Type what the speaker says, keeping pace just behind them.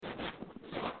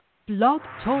Blog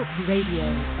Talk Radio.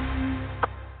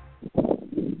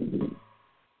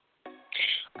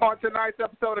 On tonight's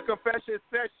episode of Confession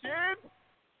Session,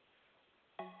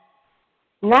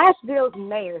 Nashville's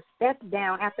mayor steps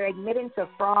down after admitting to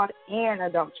fraud and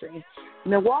adultery.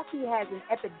 Milwaukee has an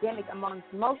epidemic amongst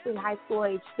mostly high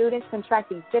school-age students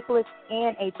contracting syphilis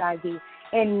and HIV.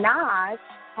 And Nas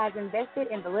has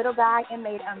invested in the little guy and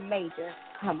made a major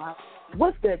come up.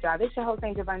 What's good, y'all? This is your host,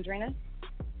 Angel Vandrina.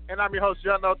 and I'm your host,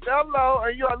 John Otello,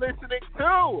 and you are listening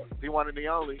to the one and the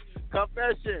only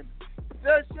Confession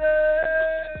Session.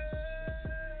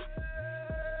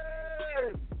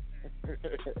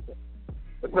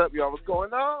 What's up, y'all? What's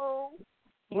going on?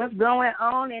 What's going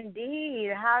on,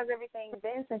 indeed? How's everything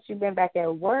been since you've been back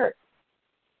at work?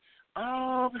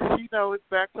 It's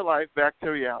back to life, back to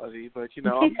reality, but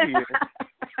I'm here.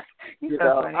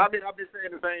 I've been saying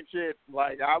the same shit.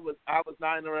 Like I was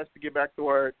not in a rush to get back to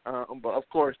work, but of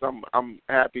course I'm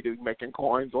happy to be making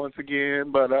coins once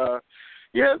again. But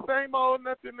same old,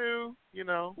 nothing new.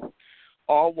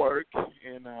 All work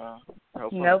and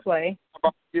no play. How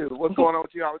about you? What's going on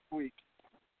with you all this week?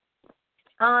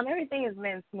 Everything has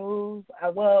been smooth.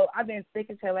 I've been sick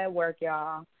until at work,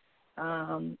 y'all.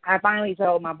 I finally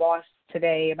told my boss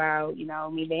today about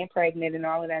me being pregnant and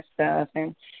all of that stuff,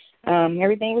 and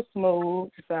everything was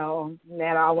smooth, so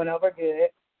that all went over good.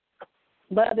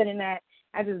 But other than that,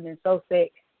 I've just been so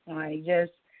sick, like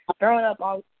just throwing up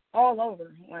all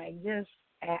over, like just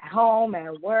at home,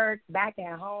 at work, back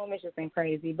at home. It's just been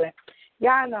crazy, but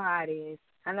y'all know how it is.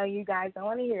 I know you guys don't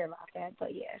want to hear about that,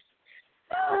 but yes.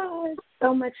 Oh, it's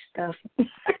so much stuff.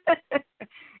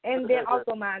 And then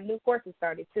also my new courses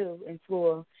started, too, in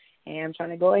school. And I'm trying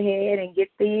to go ahead and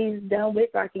get these done with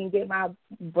so I can get my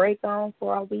break on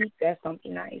for a week. That's going to be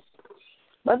nice.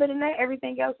 But other than that,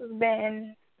 everything's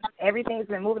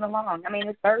been moving along. I mean,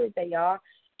 it's Thursday, y'all.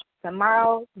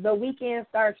 Tomorrow, the weekend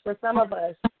starts for some of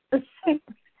us.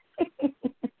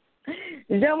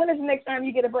 John, when is the next time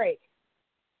you get a break?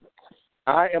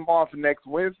 I am off next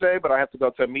Wednesday, but I have to go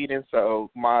to a meeting,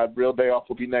 so my real day off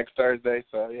will be next Thursday.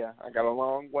 So, yeah, I got a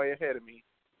long way ahead of me.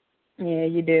 Yeah,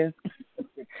 you do.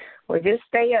 Well, just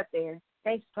stay up there.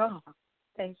 Stay strong.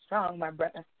 Stay strong, my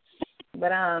brother.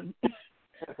 But,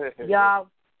 y'all,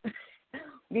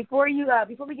 before we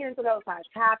get into those hot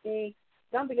topics,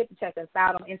 don't forget to check us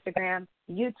out on Instagram,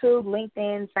 YouTube,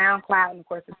 LinkedIn, SoundCloud, and, of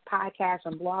course, this podcast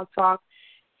on Blog Talk.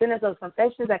 Send us those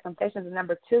confessions at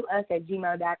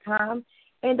confessions2us@gmail.com.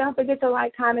 And don't forget to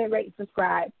like, comment, rate, and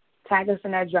subscribe. Tag us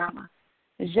in that drama.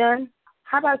 Jean,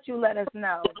 how about you let us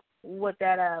know what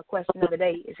that question of the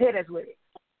day is? Hit us with it.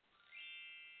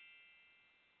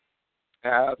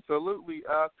 Absolutely.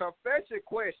 Confession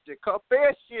question.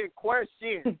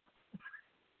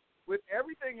 With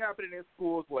everything happening in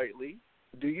schools lately,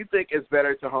 do you think it's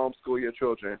better to homeschool your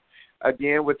children?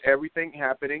 Again, with everything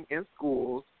happening in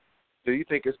schools, do you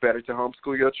think it's better to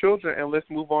homeschool your children? And let's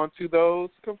move on to those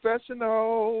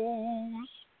confessionals.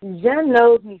 Jen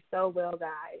knows me so well,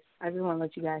 guys. I just want to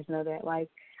let you guys know that. Like,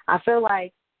 I feel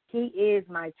like he is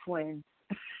my twin.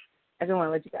 I just want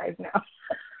to let you guys know.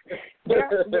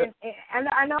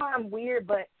 I know I'm weird,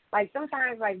 but, like,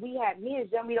 sometimes, like, me and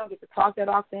Jen, we don't get to talk that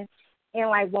often. And,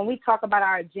 like, when we talk about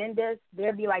our agendas,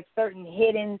 there'll be, like, certain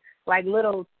hidden, like,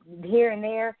 little here and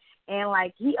there. And,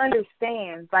 like, he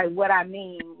understands, like, what I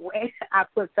mean when I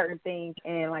put certain things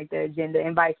in, like, the agenda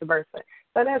and vice versa.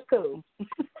 So that's cool.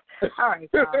 All right,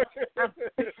 y'all.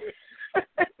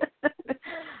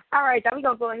 All right, y'all. We're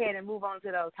going to go ahead and move on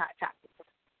to those hot topics.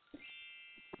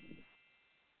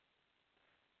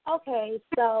 Okay,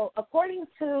 so according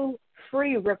to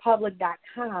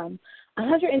freerepublic.com,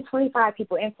 125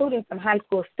 people, including some high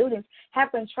school students,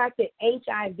 have contracted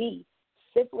HIV,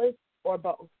 syphilis, or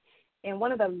both, in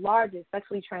one of the largest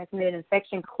sexually transmitted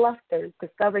infection clusters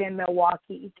discovered in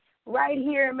Milwaukee. Right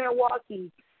here in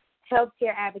Milwaukee,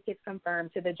 healthcare advocates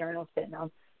confirmed to the journal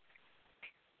Sentinel.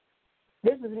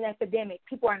 This is an epidemic.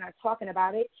 People are not talking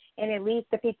about it, and it leads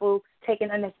to people taking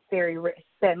unnecessary risks,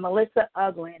 said Melissa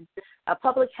Uglin, a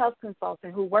public health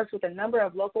consultant who works with a number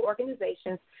of local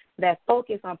organizations that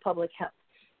focus on public health.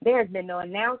 There has been no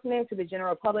announcement to the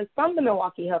general public from the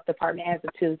Milwaukee Health Department as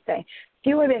of Tuesday.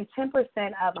 Fewer than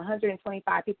 10% of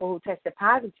 125 people who tested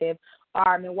positive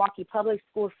are Milwaukee public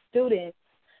school students,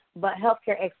 but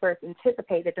healthcare experts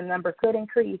anticipate that the number could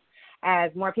increase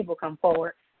as more people come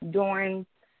forward during,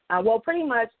 pretty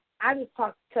much, I just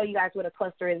tell you guys what a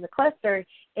cluster is. A cluster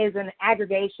is an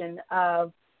aggregation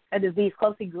of a disease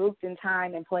closely grouped in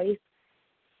time and place.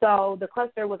 So the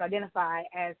cluster was identified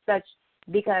as such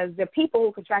because the people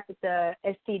who contracted the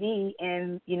STD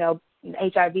and,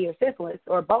 HIV or syphilis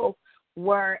or both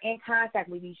were in contact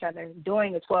with each other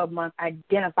during a 12-month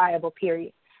identifiable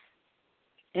period.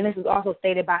 And this is also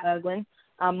stated by Uglin.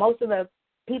 Most of the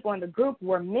people in the group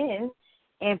were men,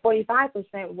 and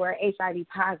 45% were HIV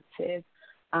positive.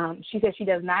 She said she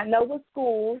does not know what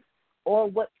school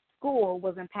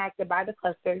was impacted by the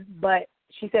cluster, but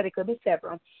she said it could be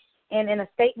several. And in a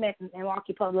statement,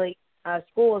 Milwaukee Public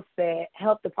Schools said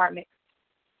health department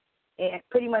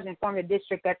pretty much informed the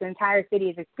district that the entire city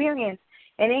has experienced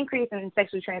an increase in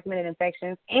sexually transmitted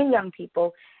infections in young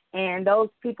people, and those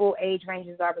people age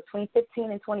ranges are between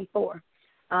 15 and 24.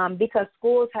 Because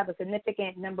schools have a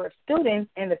significant number of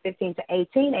students in the 15 to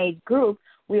 18 age group,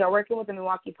 we are working with the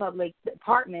Milwaukee Public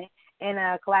Department in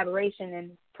a collaboration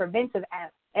and preventive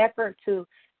effort to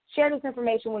share this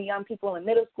information with young people in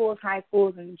middle schools, high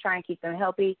schools, and try and keep them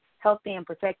healthy and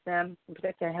protect them and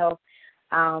protect their health.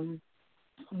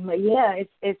 But yeah,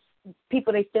 it's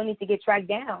people, they still need to get tracked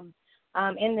down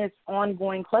in this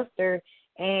ongoing cluster.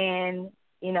 And,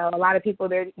 you know, a lot of people,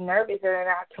 they're nervous, they're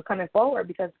not coming forward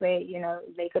because they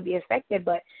could be affected.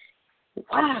 But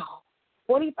wow,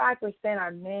 45%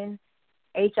 are men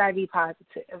HIV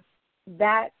positive.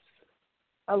 That's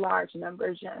a large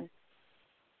number, Jen.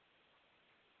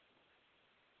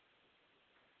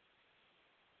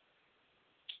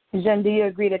 Jen, do you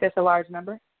agree that that's a large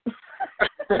number?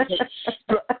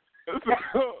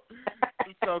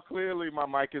 So clearly my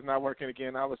mic is not working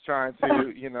again. I was trying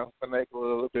to, finagle a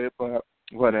little bit, but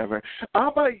whatever.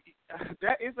 But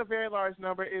that is a very large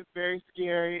number. It's very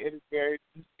scary. It is very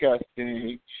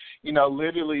disgusting.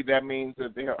 Literally that means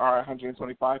that there are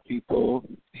 125 people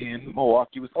in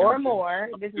Milwaukee, Wisconsin. Or more.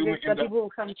 This is just the people who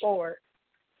come forward.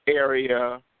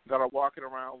 Area that are walking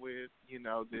around with,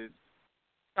 this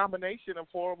combination of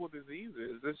horrible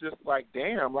diseases. It's just like,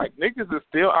 damn, like niggas is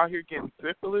still out here getting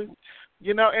syphilis,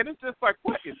 and it's just like,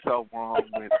 what is so wrong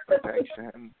with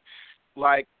protection?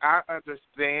 Like, I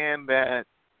understand that,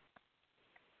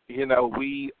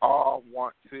 we all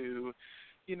want to,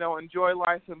 enjoy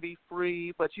life and be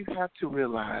free, but you have to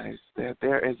realize that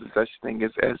there is such thing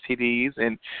as STDs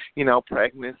and,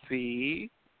 pregnancy,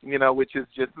 which is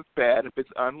just as bad if it's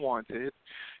unwanted,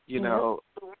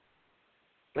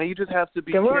 and you just have to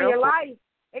be careful. It can ruin your life.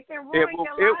 It can ruin your life.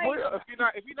 It will. If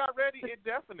you're not ready, it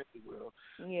definitely will.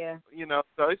 Yeah.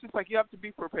 So it's just like you have to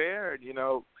be prepared,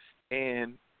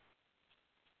 and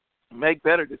make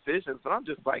better decisions. But I'm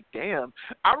just like, damn.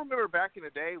 I remember back in the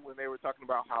day when they were talking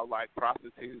about how, like,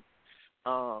 prostitutes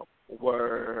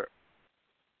were,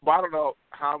 well, I don't know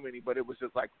how many, but it was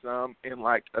just like some in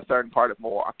like a certain part of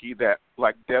Milwaukee that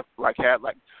had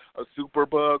like a super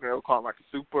bug, and they would call them like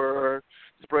super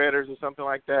spreaders or something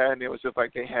like that. And it was just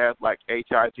like they had like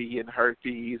HIV and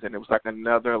herpes, and it was like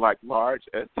another like large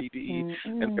STD,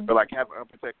 and they were like having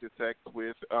unprotected sex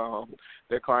with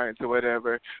their clients or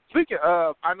whatever. Speaking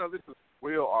of, I know this is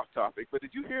real off topic, but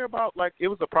did you hear about, like, it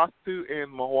was a prostitute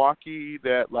in Milwaukee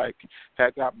that like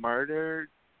had got murdered?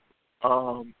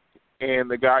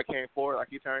 And the guy came forward, like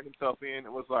he turned himself in.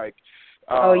 It was like,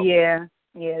 that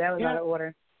was out of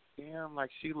order. Damn,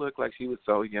 like she looked like she was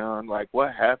so young. Like,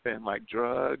 what happened? Like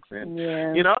drugs and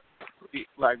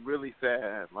like really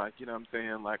sad. Like, you know what I'm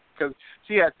saying? Like, because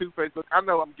she had two Facebook. I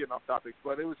know I'm getting off topic,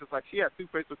 but it was just like she had two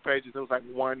Facebook pages. It was like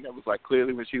one that was like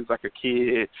clearly when she was like a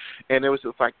kid, and it was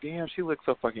just like, damn, she looked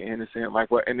so fucking innocent. Like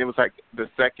what? And it was like the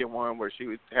second one where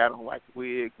she had on like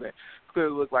wigs that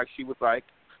clearly looked like she was like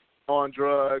on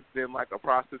drugs and like a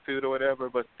prostitute or whatever,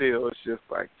 but still it's just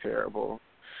like terrible.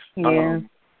 Yeah.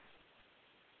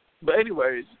 But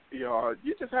anyways, y'all,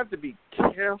 you just have to be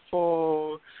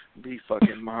careful, be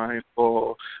fucking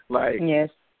mindful. Like, yes.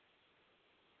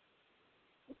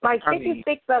 Like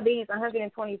 56 of these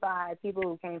 125 people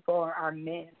who came forward are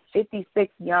men.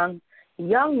 56 young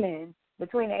men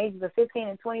between the ages of 15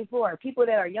 and 24, people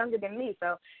that are younger than me.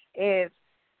 So if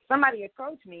somebody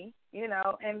approached me,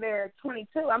 and they're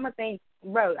 22, I'm going to think,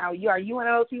 bro, are you one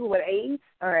of those people with AIDS?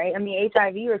 All right. I mean,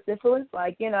 HIV or syphilis?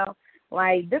 Like,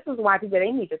 like, this is why people,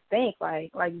 they need to think,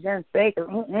 like Jen said,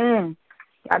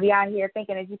 I'll be out here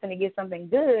thinking that you're going to get something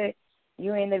good.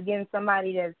 You end up getting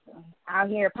somebody that's out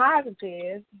here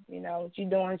positive, you're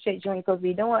doing shit you ain't supposed to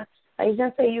be doing. Like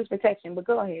Jen said, use protection, but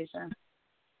go ahead, Jen.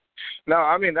 No,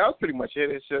 I mean, that was pretty much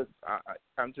it. It's just,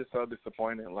 I'm just so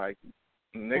disappointed. Like,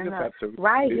 niggas have to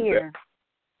right here. That,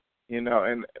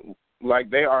 and like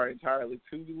they are entirely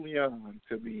too young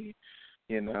to be,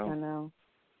 I know.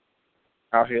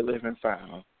 out here living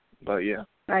foul. But yeah.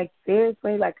 Like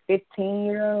seriously, like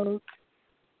 15-year-olds.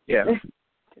 Yeah.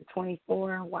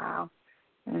 24. Wow.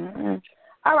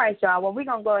 All right, y'all. Well, we're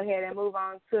gonna go ahead and move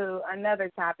on to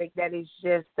another topic that is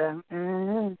just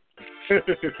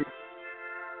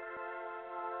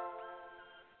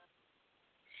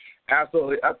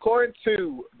Absolutely. According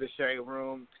to the Shade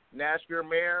Room, Nashville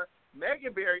Mayor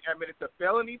Megan Barry admitted to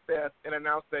felony theft and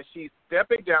announced that she's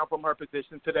stepping down from her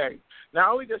position today. Not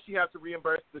only does she have to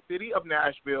reimburse the city of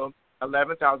Nashville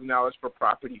 $11,000 for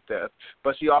property theft,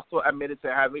 but she also admitted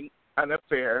to having an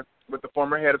affair with the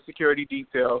former head of security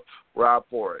detail, Rob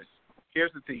Forrest.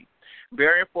 Here's the tea.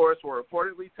 Barry and Forrest were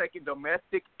reportedly taking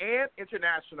domestic and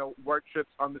international work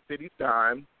trips on the city's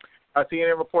dime.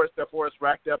 CNN reports that Forrest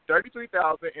racked up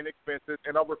 $33,000 in expenses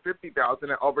and over $50,000 in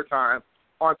overtime,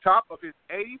 on top of his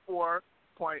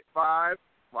 $84.5,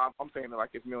 well, I'm saying it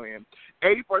like it's million,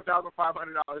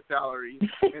 $84,500 salary.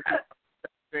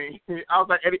 I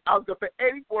was gonna say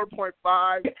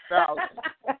 84.5 thousand.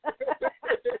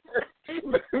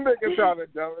 Nigga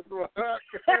sounded dumb as well.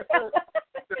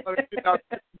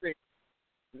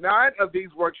 9 of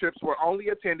these work trips were only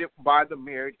attended by the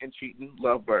married and cheating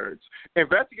lovebirds.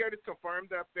 Investigators confirmed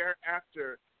the affair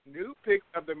after new pics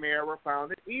of the mayor were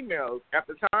found in emails. At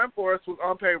the time, Forrest was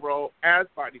on payroll as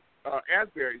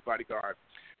Barry's bodyguard.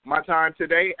 My time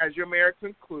today as your mayor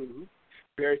concludes,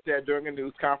 Barry said during a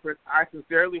news conference, I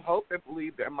sincerely hope and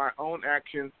believe that my own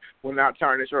actions will not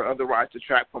tarnish or otherwise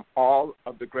detract from all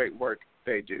of the great work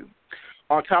they do.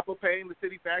 On top of paying the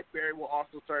city back, Barry will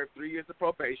also serve 3 years of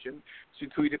probation. She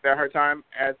tweeted that her time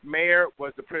as mayor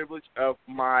was the privilege of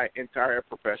my entire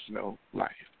professional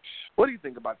life. What do you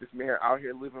think about this mayor out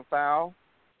here living foul?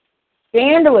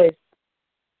 Scandalous.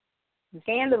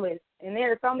 And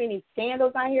there are so many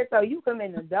scandals out here. So you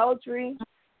commit adultery.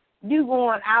 You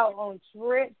going out on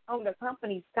trips on the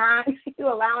company's time. You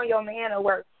allowing your man to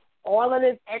work all of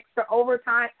this extra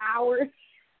overtime hours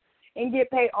and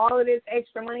get paid all of this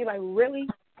extra money. Like, really?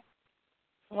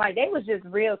 Like, they was just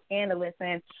real scandalous.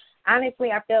 And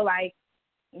honestly, I feel like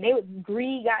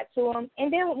greed got to them.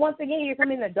 And then once again, you're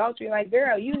committing adultery. Like,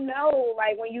 girl, you know,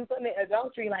 like, when you commit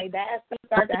adultery, like, that's going to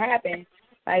start to happen.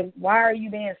 Like, why are you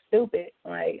being stupid?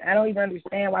 Like, I don't even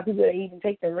understand why people even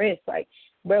take the risk. Like,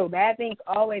 bro, bad things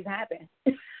always happen.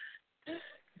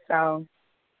 So,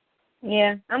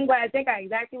 yeah, I'm glad they got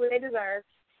exactly what they deserve.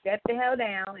 Step the hell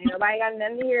down. Ain't nobody got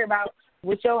nothing to hear about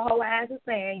what your whole ass is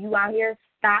saying. You out here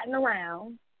starting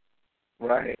around.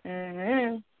 Right.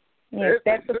 Mm-hmm. Yeah,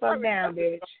 step the fuck down,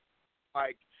 bitch.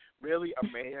 Like, really, a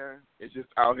mayor is just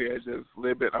out here just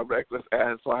living a reckless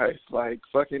ass life. Like,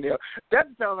 fucking hell. That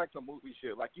sounds like some movie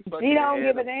shit. Like, you fucking. She don't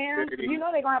give a damn. You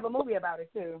know they're going to have a movie about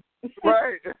it, too.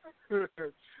 Right.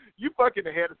 You fucking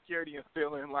the head of security and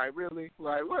stealing. Like, really?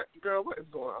 Like, what? Girl, what is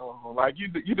going on? Like, you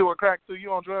doing crack, too?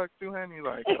 You on drugs, too, honey?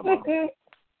 Like, come on.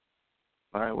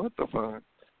 Like, what the fuck?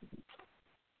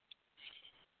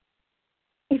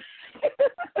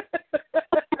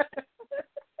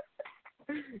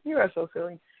 You are so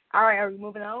silly. All right, are we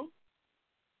moving on?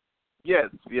 Yes.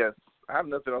 I have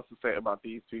nothing else to say about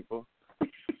these people.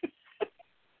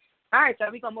 All right, so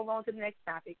we're going to move on to the next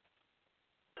topic.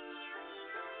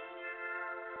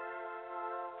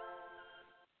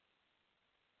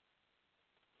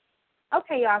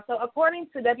 Okay, y'all, so according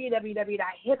to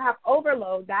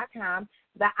www.hiphopoverload.com,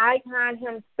 the icon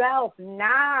himself,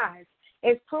 Nas,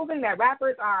 is proving that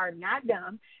rappers are not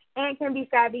dumb and can be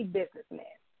savvy businessmen.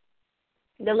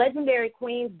 The legendary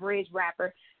Queensbridge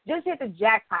rapper just hit the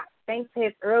jackpot thanks to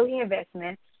his early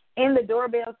investment in the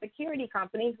doorbell security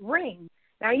company Ring.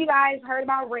 Now, you guys heard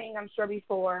about Ring, I'm sure,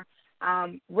 before.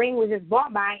 Ring was just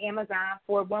bought by Amazon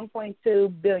for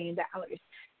 $1.2 billion.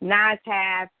 Nas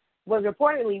was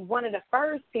reportedly one of the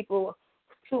first people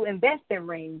to invest in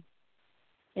Ring.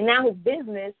 And now his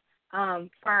business firm,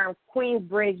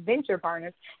 Queensbridge Venture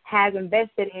Partners, has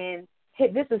invested in,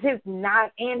 this is his,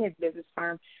 Nas and his business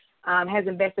firm, has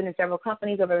invested in several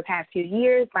companies over the past few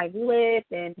years, like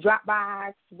Lyft and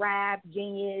Dropbox, Rap,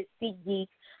 Genius, SeatGeek.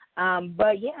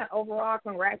 But, yeah, overall,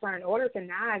 congrats are in order to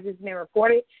Nas. It's been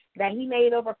reported that he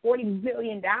made over $40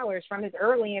 million from his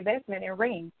early investment in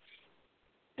Ring.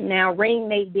 Now, Ring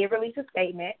did release a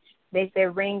statement. They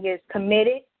said Ring is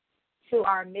committed to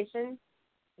our mission.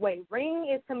 Ring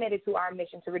is committed to our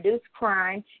mission to reduce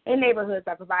crime in neighborhoods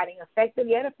by providing effective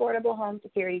yet affordable home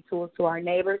security tools to our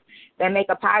neighbors that make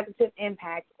a positive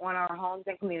impact on our homes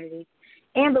and communities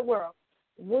and the world.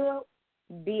 We'll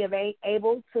be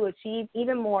able to achieve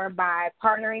even more by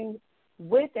partnering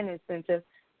with an incentive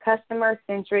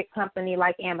customer-centric company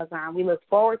like Amazon. We look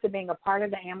forward to being a part of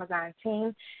the Amazon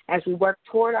team as we work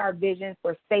toward our vision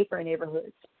for safer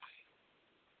neighborhoods.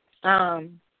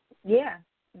 Yeah,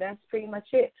 that's pretty much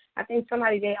it. I think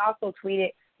they also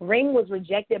tweeted, Ring was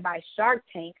rejected by Shark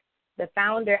Tank. The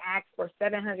founder asked for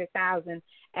 $700,000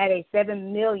 at a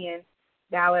 $7 million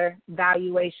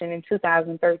valuation in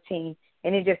 2013,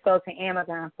 and it just sold to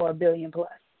Amazon for $1 billion plus.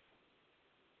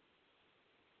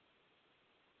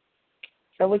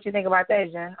 So what you think about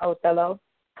that, Jen? Othello?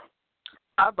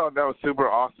 I thought that was super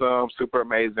awesome, super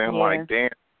amazing. Yeah. Like, damn.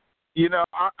 You know,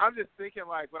 I'm just thinking,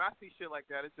 like, when I see shit like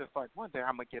that, it's just like, one day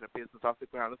I'm going to get a business off the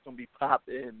ground. It's going to be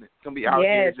popping. It's going to be out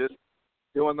here just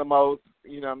doing the most,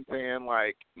 you know what I'm saying,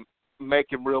 like,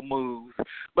 making real moves.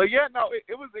 But, yeah, no,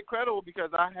 it was incredible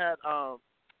because I had,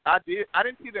 I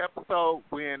didn't see the episode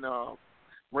when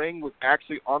Ring was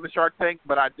actually on the Shark Tank,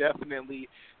 but I definitely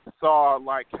saw,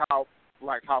 like, how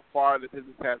far the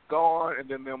business has gone, and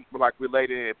then them, like,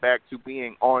 relating it back to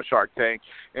being on Shark Tank.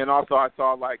 And also I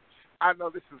saw, like, I know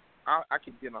this is, I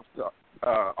keep getting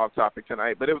off topic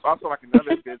tonight, but it was also like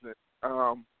another business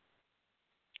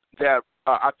that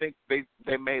I think they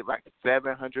made like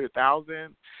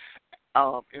 $700,000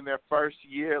 in their first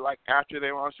year, like after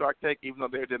they were on Shark Tank, even though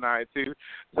they're denied too.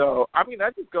 So I mean,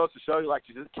 that just goes to show you, like,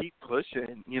 you just keep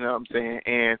pushing. You know what I'm saying?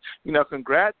 And you know,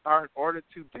 congrats are in order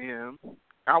to them.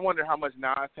 I wonder how much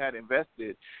Nas had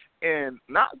invested, and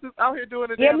not just out here doing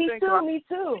the damn thing. Me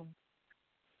too.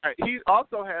 He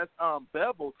also has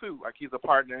Bevel too. Like, he's a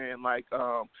partner in like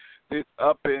this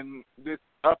up and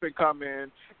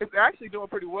coming. It's actually doing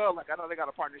pretty well. Like, I know they got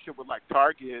a partnership with like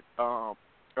Target or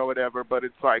whatever, but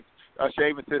it's like a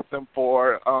shaving system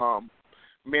for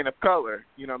men of color.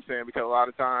 You know what I'm saying? Because a lot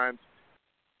of times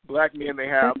black men, they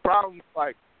have problems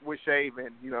like with shaving.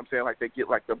 You know what I'm saying? Like, they get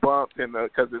like the bumps and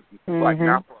because it's like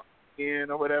not for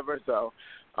skin or whatever. So.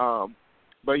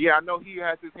 But yeah, I know he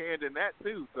has his hand in that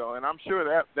too. So, and I'm sure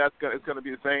it's going to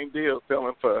be the same deal,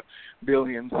 selling for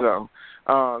billions. So,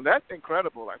 that's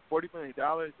incredible. Like $40 million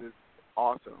is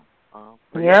awesome.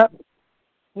 Yep.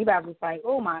 You about to say,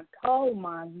 oh my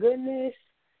goodness.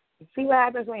 See what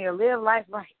happens when you live life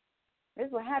right. This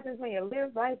is what happens when you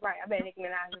live life right. I bet Nicki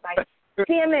Minaj is like,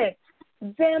 damn it.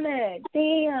 Oh,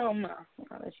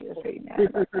 she was pretty mad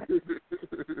about that.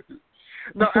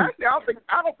 No, actually,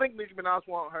 I don't think Nicki Minaj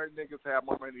want her niggas to have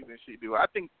more money than she do. I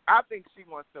think she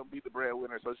wants to be the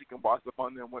breadwinner so she can boss up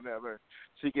on them whenever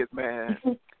she gets mad.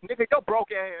 Nigga, your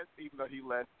broke ass, even though he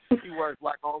worth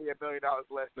like only $1 billion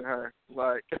less than her.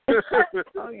 Like,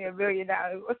 only $1 billion.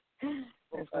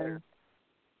 That's funny.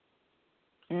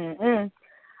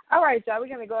 All right, y'all. We're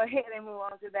gonna go ahead and move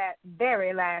on to that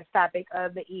very last topic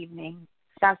of the evening.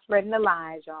 Stop spreading the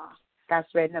lies, y'all. Stop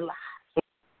spreading the lies.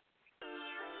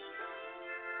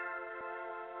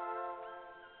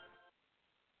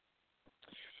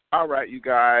 All right, you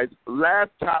guys.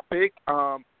 Last topic.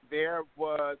 There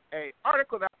was an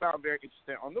article that I found very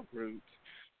interesting on the Roots.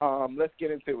 Let's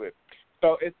get into it.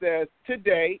 So it says,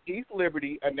 today, East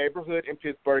Liberty, a neighborhood in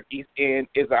Pittsburgh East End,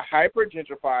 is a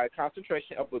hyper-gentrified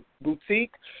concentration of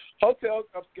boutique, hotels,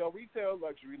 upscale retail,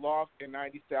 luxury lofts, and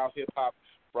 90s-style hip-hop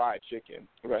fried chicken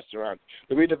restaurants.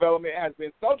 The redevelopment has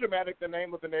been so dramatic, the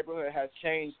name of the neighborhood has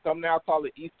changed. Some now call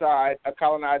it East Side, a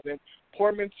colonizing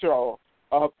portmanteau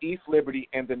of East Liberty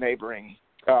and the neighboring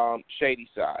Shady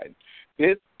Side.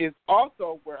 This is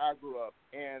also where I grew up,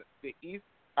 and the East,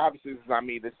 obviously this is not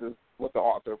me, this is what the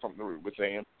author from The Root was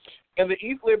saying. And the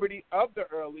East Liberty of the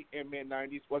early and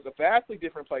mid-'90s was a vastly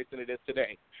different place than it is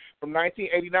today. From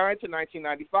 1989 to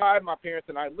 1995, my parents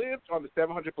and I lived on the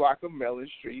 700 block of Mellon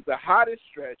Street, the hottest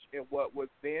stretch in what was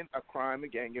then a crime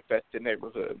and gang-infested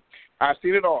neighborhood. I've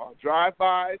seen it all,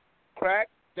 drive-bys, crack,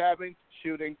 stabbings,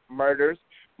 shootings, murders.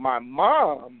 My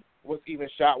mom was even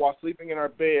shot while sleeping in her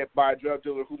bed by a drug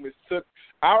dealer who mistook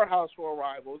our house for a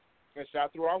rival's and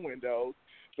shot through our windows.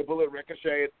 The bullet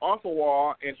ricocheted off a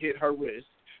wall and hit her wrist.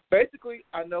 Basically,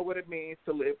 I know what it means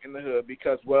to live in the hood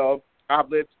because, well, I've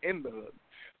lived in the hood.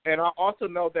 And I also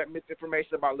know that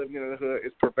misinformation about living in the hood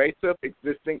is pervasive,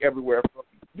 existing everywhere, from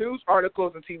news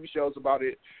articles and TV shows about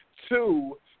it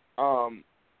to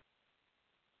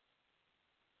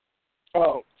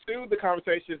the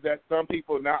conversations that some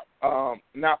people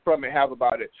not from it have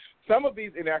about it. Some of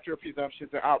these inaccurate presumptions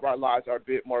and outright lies are a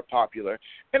bit more popular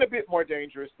and a bit more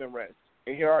dangerous than rest.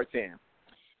 And here are 10.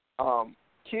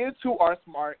 Kids who are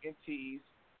smart and teased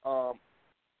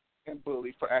and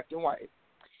bullied for acting white.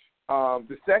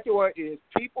 The second one is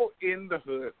people in the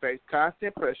hood face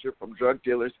constant pressure from drug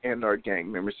dealers and or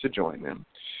gang members to join them.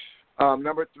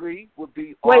 Number 3 would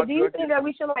be... Wait, do you think that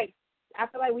we should, I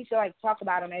feel like we should, talk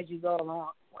about them as you go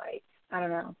along. I don't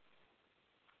know.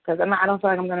 Because I don't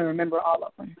feel like I'm going to remember all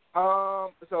of them.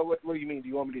 So what do you mean? Do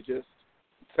you want me to just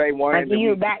say one? Can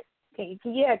you back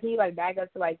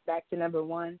up to back to number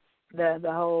 1, the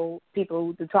whole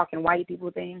the talking white people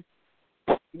thing?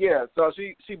 Yeah. So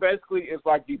she basically is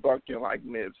debunking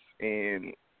myths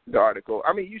in the article.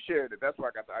 I mean, you shared it. That's where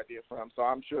I got the idea from. So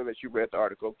I'm sure that you read the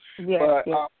article. Yeah.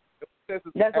 But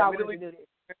that's why I wanted to do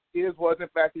this. was in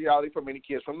fact the reality for many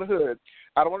kids from the hood.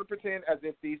 I don't want to pretend as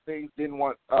if these things didn't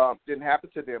happen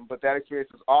to them, but that experience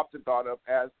is often thought of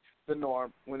as the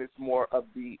norm when it's more of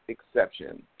the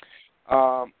exception.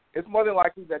 It's more than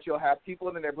likely that you'll have people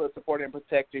in the neighborhood supporting and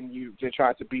protecting you than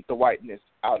trying to beat the whiteness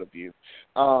out of you.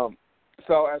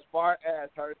 So as far as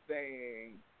her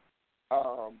saying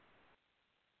that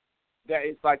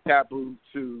it's like taboo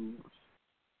to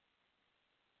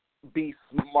be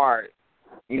smart,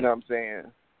 you know what I'm saying?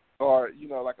 Or,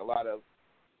 like a lot of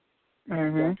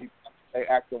young people say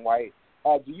acting white.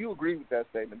 Do you agree with that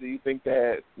statement? Do you think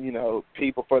that,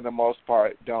 people for the most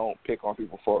part don't pick on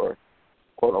people for,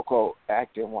 quote unquote,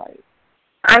 acting white?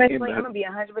 Honestly, I'm going to be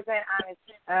 100%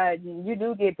 honest. You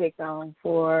do get picked on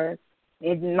for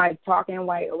like talking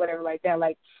white or whatever like that.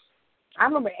 Like, I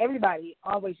remember everybody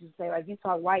always used to say, like, you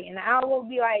talk white. And I will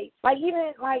be like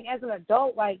even like as an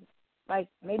adult, like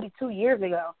maybe 2 years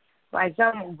ago, like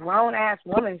some grown ass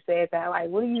woman said that. Like,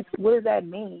 what does that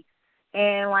mean?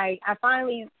 And like I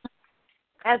finally,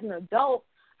 as an adult,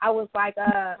 I was like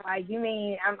you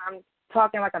mean I'm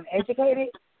talking like I'm educated?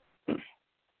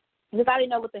 Because I didn't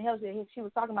know what the hell she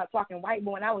was talking about, talking white.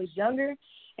 But when I was younger,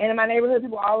 and in my neighborhood,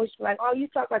 people always be like, "Oh, you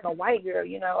talk like a white girl,"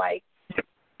 like.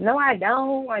 No, I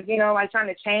don't. Like, like trying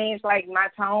to change like my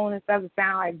tone and stuff to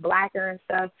sound like blacker and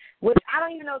stuff, which I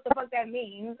don't even know what the fuck that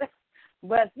means.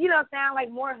 But, sound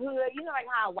like more hood. Like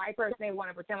how a white person, they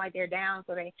want to pretend like they're down,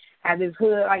 so they have this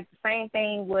hood. Like the same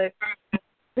thing with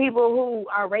people who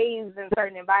are raised in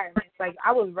certain environments. Like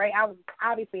I was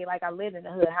obviously, like I lived in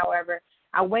the hood. However,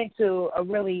 I went to a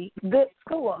really good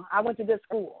school.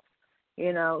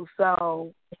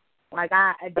 So like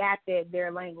I adapted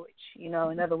their language, in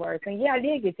other words. And yeah, I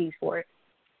did get teased for it,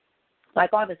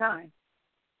 like all the time.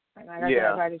 Like I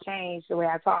try to change the way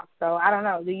I talk. So I don't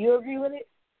know. Do you agree with it?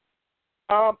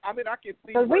 I mean, I can see.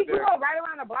 Because we go right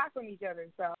around the block from each other,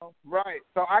 so. Right.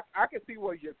 So I can see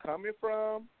where you're coming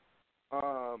from.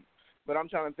 But I'm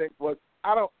trying to think.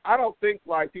 I don't think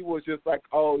like people was just like,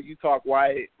 oh, you talk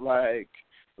white, like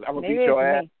I'm gonna beat your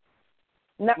ass.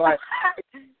 No. Like,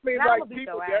 I mean, like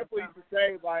people definitely used to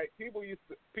say, like people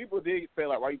did say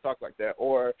like, why you talk like that,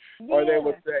 or they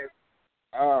would say,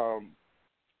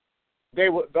 they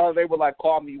would like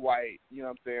call me white, you know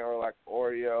what I'm saying, or like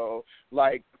Oreo,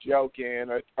 like joking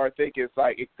or think it's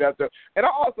like acceptable. And I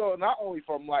also not only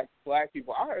from like black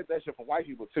people, I heard that shit from white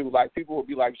people too. Like people would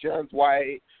be like, Sharon's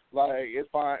white, like it's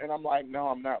fine, and I'm like, no,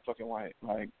 I'm not fucking white.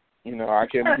 Like I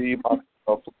can't be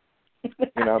myself.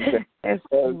 You know what I'm saying? It's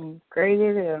crazy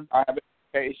as hell. I have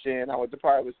education. I went to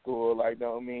private school. Like,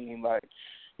 don't mean like,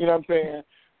 you know what I'm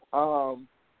saying?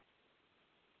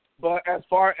 But as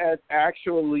far as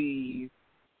actually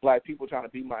like people trying to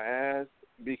beat my ass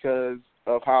because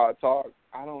of how I talk,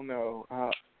 I don't know.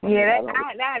 That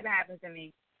hasn't happened to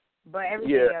me. But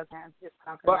everything else has just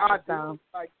talking about it. But I do,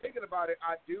 like thinking about it,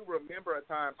 I do remember a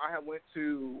time I had went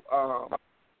to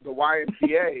the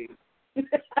YMCA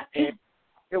and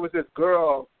it was this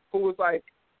girl who was like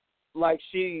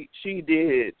she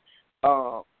did,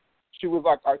 she was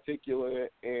like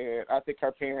articulate, and I think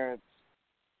her parents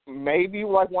maybe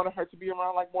like wanted her to be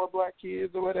around like more black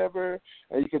kids or whatever,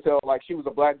 and you could tell like she was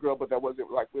a black girl, but that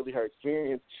wasn't like really her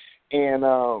experience, and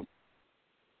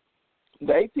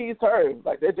they teased her,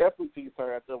 like they definitely teased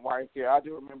her at the YMCA. I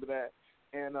do remember that,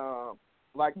 and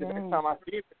like the next time I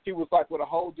see her, she was like with a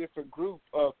whole different group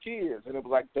of kids, and it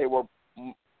was like they were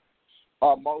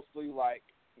mostly like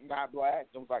not black.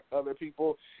 It was like other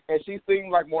people, and she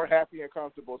seemed like more happy and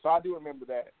comfortable. So I do remember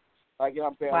that. Like, you know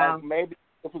what I'm saying? Wow. Like maybe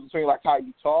the difference between like how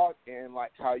you talk and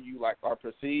like how you like are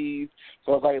perceived.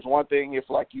 So it's like it's one thing if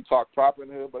like you talk proper in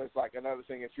the hood, but it's like another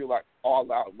thing if you're like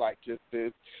all out like just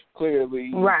this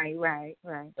clearly right.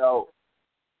 So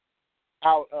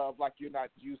out of like you're not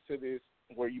used to this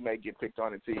where you may get picked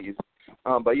on and teased.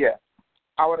 But yeah,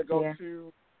 I want to go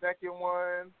to the second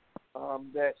one.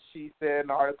 That she said in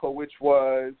the article, which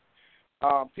was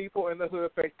people in the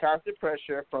hood face constant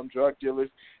pressure from drug dealers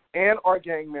and or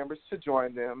gang members to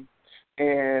join them,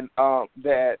 and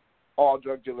that all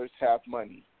drug dealers have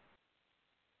money.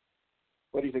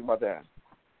 What do you think about that?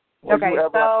 Okay,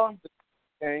 so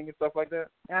gang and stuff like that?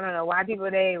 I don't know why people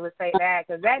today would say that,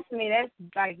 because that to me, that's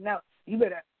like, no, you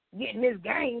better get in this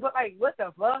gang. But like, what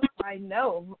the fuck? Like,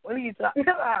 no, what are you talking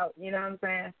about? You know what I'm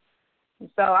saying?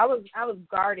 So I was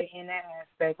guarded in that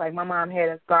aspect. Like my mom had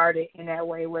us guarded in that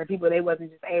way where people, they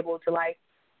wasn't just able to like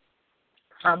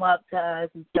come up to us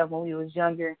and stuff when we was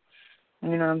younger.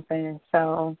 You know what I'm saying?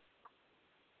 So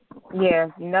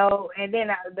yeah, and then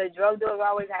the drug dealers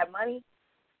always have money.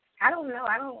 I don't know.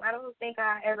 I don't think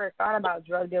I ever thought about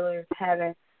drug dealers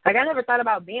having Like, I never thought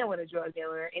about being with a drug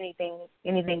dealer or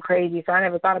anything crazy, so I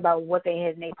never thought about what they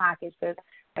had in their pockets. Because,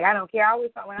 like, I don't care. I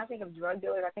always thought when I think of drug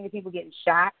dealers, I think of people getting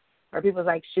shot or people,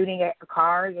 like, shooting at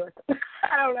cars or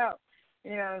I don't know.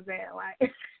 You know what I'm saying?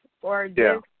 Like, or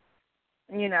just,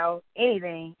 you know,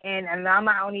 anything. And I'm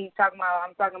not only talking about,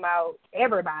 I'm talking about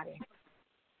everybody.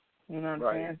 You know what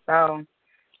I'm saying?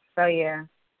 So, yeah,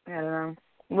 I don't know.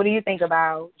 What do you think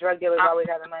about drug dealers always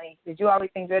having money? Did you always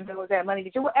think drug dealers had money?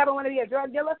 Did you ever want to be a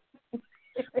drug dealer?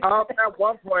 At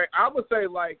one point, I would say,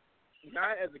 like,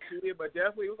 not as a kid, but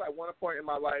definitely it was, like, one point in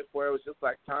my life where it was just,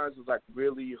 like, times was, like,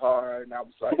 really hard, and I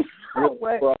was, like,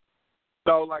 really broke.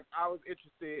 So, like, I was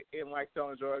interested in, like,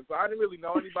 selling drugs, but I didn't really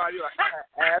know anybody. Like,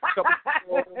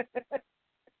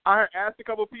 I had asked a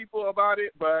couple people about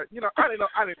it, but, you know, I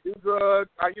didn't do drugs.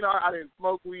 I didn't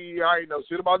smoke weed. I didn't know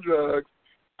shit about drugs.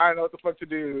 I didn't know what the fuck to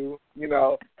do, you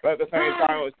know. But at the same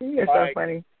time, it was You're like, so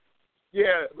funny.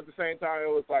 Yeah, but at the same time, it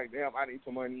was like, damn, I need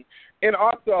some money. And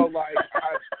also, like,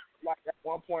 at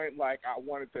one point, like, I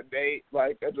wanted to date,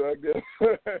 like, a drug dealer.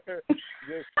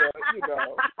 Just, you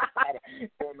know, I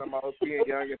don't know, I was being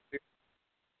young and shit.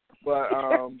 But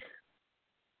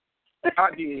I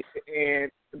did,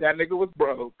 and that nigga was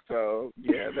broke. So,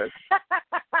 yeah, that's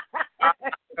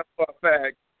for a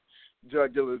fact.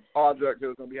 All drug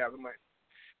dealers going to be having money.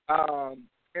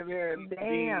 And then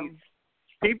the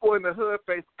people in the hood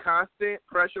face constant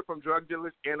pressure from drug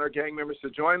dealers and or gang members to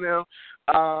join them.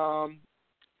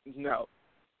 No.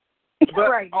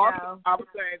 But also, I would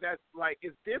say that's, like,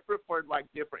 it's different for, like,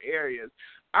 different areas.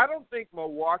 I don't think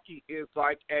Milwaukee is,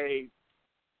 like, a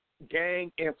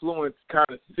gang-influenced kind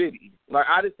of city. Like,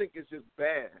 I just think it's just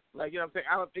bad. Like, you know what I'm saying?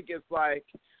 I don't think it's, like,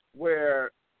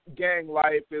 where gang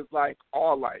life is like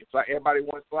all life. Like everybody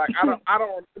wants to, like, I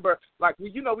don't remember, like,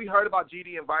 you know, we heard about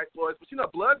GD and Vice Lords, but you know,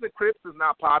 Bloods and Crips is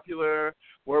not popular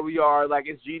where we are. Like,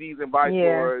 it's GDs and Vice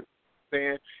Lords,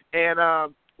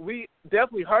 and we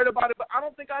definitely heard about it, but I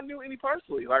don't think I knew any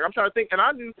personally. Like, I'm trying to think, and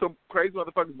I knew some crazy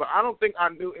motherfuckers, but I don't think I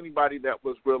knew anybody that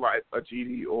was real life a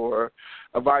GD or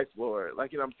a Vice Lord.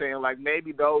 Like, you know what I'm saying? Like,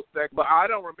 maybe those sects, but I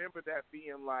don't remember that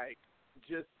being like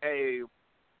just a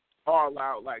all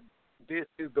out, like, this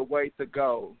is the way to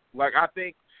go. Like, I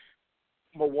think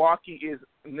Milwaukee is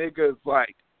niggas,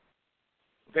 like,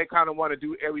 they kind of want to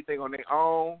do everything on their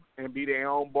own and be their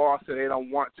own boss, so they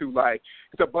don't want to, like,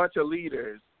 it's a bunch of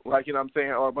leaders, like, you know what I'm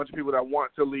saying, or a bunch of people that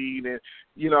want to lead and,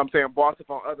 you know what I'm saying, boss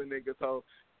up on other niggas. So,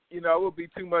 you know, it would be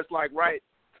too much, like, right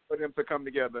for them to come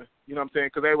together, you know what I'm saying,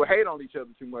 because they would hate on each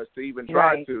other too much to even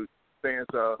try to. Saying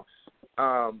so,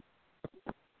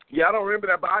 yeah, I don't remember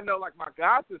that, but I know, like, my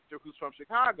god sister who's from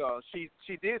Chicago, she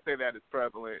did say that it's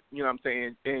prevalent, you know what I'm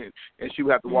saying, and she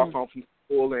would have to walk home from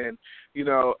school and, you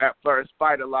know, at first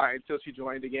fight a lot until she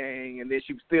joined the gang, and then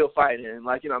she was still fighting,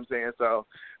 like, you know what I'm saying. So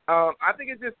I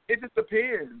think it just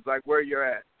depends, like, where you're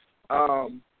at.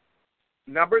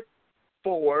 Number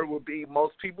 4 would be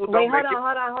most people don't make it.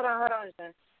 Hold on.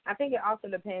 I think it also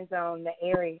depends on the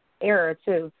era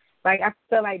too. Like, I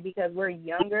feel like because we're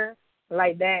younger,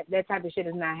 like, that type of shit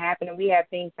is not happening. We have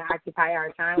things to occupy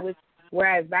our time with,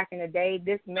 whereas back in the day,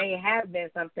 this may have been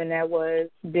something that was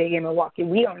big in Milwaukee.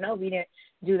 We don't know. We didn't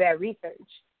do that research,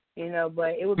 you know,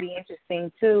 but it would be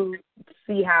interesting to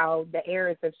see how the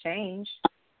eras have changed.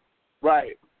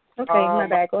 Right. Okay, my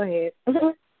bad. Go ahead.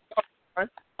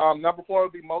 Number 4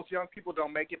 would be most young people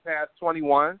don't make it past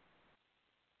 21.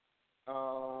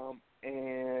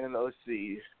 And let's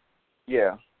see.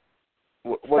 Yeah.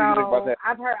 What do you think about that?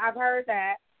 I've heard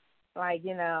that, like,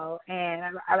 you know,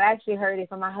 and I've actually heard it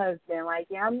from my husband. Like,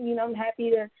 yeah, I'm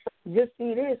happy to just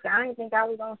see this. I didn't think I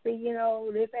was gonna see, you know,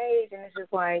 this age, and it's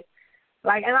just like,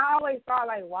 and I always thought,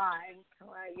 like, why,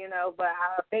 like, you know, but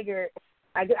I figured,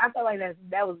 I felt like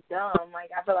that was dumb. Like,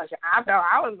 I thought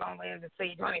I was gonna live to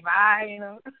see 25, you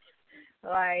know.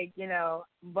 Like, you know,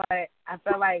 but I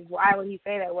felt like, why would he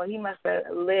say that? Well, he must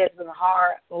have lived a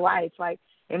hard life. Like,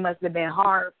 it must have been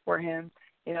hard for him,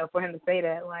 you know, for him to say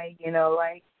that. Like, you know,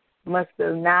 like, must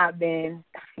have not been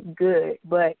good.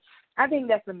 But I think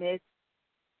that's a myth.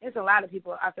 It's a lot of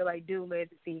people, I feel like, do live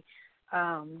to see.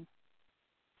 Well,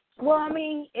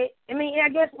 I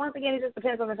guess, once again, it just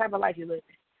depends on the type of life you live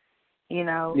in. You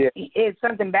know, if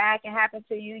something bad can happen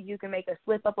to you, you can make a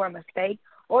slip up or a mistake,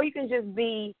 or you can just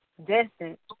be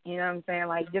distant, you know what I'm saying,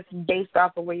 like, just based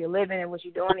off of where you're living and what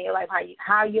you're doing in your life,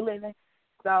 how you're living.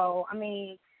 So, I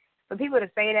mean, for people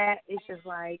to say that, it's just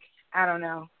like, I don't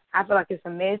know. I feel like it's a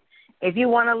myth. If you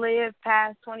want to live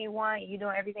past 21, you're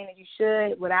doing everything that you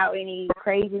should without any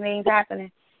crazy things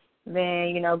happening,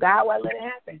 then, God will let it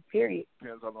happen, period.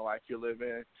 Depends on the life you live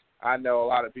in. I know a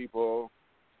lot of people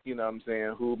you know what I'm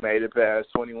saying, who made it past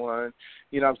 21,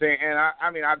 you know what I'm saying? And I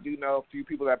mean, I do know a few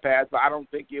people that passed, but I don't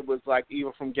think it was like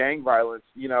even from gang violence,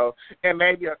 you know, and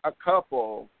maybe a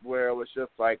couple where it was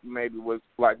just like maybe was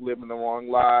like living the wrong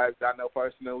lives. I know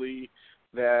personally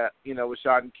that, you know, was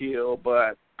shot and killed,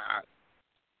 but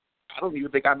I don't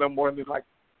even think I know more than like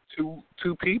two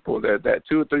people that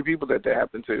 2 or 3 people that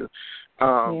happened to.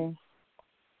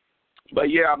 But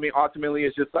yeah, I mean, ultimately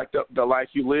it's just like the life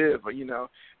you live, you know,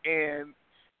 and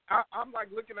I'm like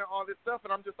looking at all this stuff,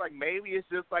 and I'm just like, maybe it's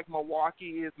just like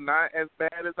Milwaukee is not as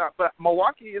bad as but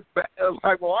Milwaukee is bad.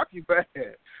 Like Milwaukee's bad,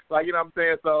 like, you know what I'm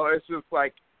saying. So it's just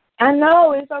like, I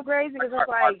know, it's so crazy because it's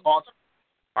like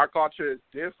our culture is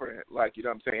different, like, you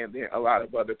know what I'm saying, than a lot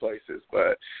of other places.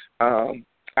 But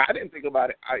I didn't think about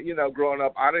it. You know, growing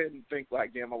up, I didn't think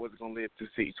like, damn, I wasn't gonna live to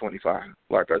see 25,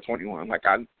 like, or 21. Like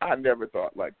I never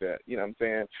thought like that. You know what I'm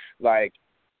saying? Like,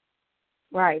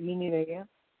 right, me neither. Yeah.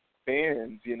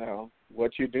 Fans, you know,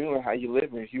 what you're doing, how you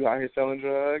living. If you out here selling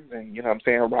drugs and, you know what I'm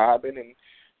saying, robbing and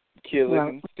killing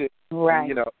and still, right.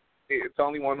 You know, it's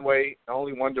only one way,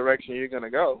 only one direction you're going to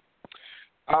go.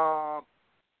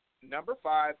 Number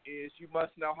 5 is you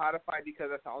must know how to fight because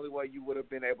that's the only way you would have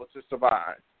been able to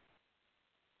survive.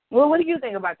 Well, what do you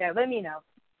think about that? Let me know.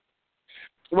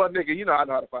 Well, nigga, you know I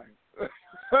know how to fight.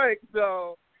 Like,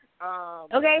 so.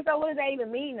 Okay, so what does that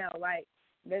even mean, though? Like,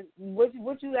 what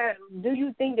you got? Do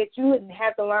you think that you would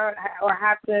have to learn or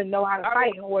have to know how to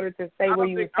fight in order to stay where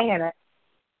you were staying at?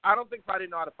 I don't think if I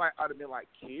didn't know how to fight, I'd have been like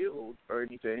killed or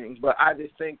anything. But I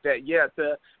just think that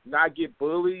to not get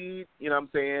bullied, you know what I'm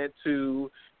saying,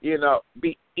 to, you know,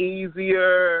 be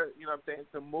easier, you know what I'm saying,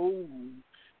 to move.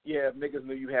 Yeah, if niggas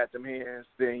knew you had them hands,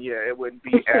 then yeah, it wouldn't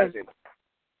be as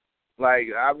like,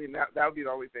 I mean, that would be the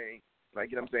only thing.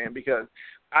 Like, you know what I'm saying? Because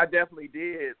I definitely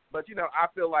did. But, you know, I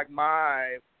feel like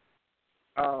my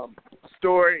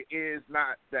story is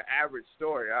not the average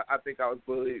story. I think I was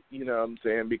bullied, you know what I'm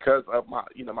saying, because of my,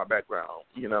 you know, my background.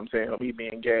 You know what I'm saying? Me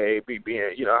being gay, me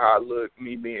being, you know, how I look,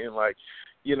 me being like,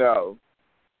 you know.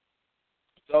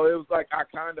 So it was like I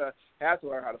kind of had to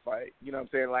learn how to fight. You know what I'm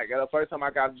saying? Like, the first time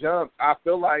I got jumped, I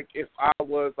feel like if I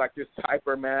was like this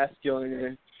hyper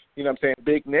masculine, you know what I'm saying,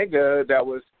 big nigga that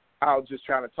was out just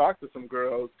trying to talk to some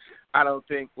girls, I don't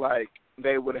think like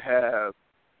they would have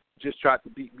just tried to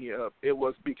beat me up. It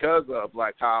was because of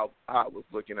like how I was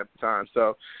looking at the time.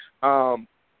 So,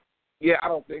 yeah, I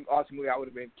don't think ultimately I would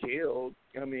have been killed.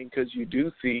 I mean, because you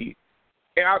do see,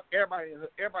 and everybody in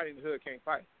the hood can't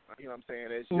fight. You know what I'm saying?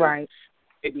 It's just, right.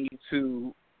 They need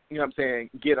to, you know what I'm saying,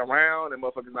 get around and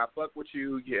motherfuckers not fuck with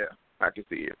you. Yeah, I can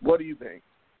see it. What do you think?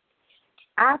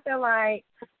 I feel like,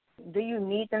 do you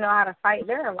need to know how to fight?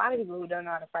 There are a lot of people who don't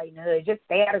know how to fight in the hood. Just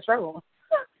stay out of trouble.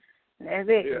 That's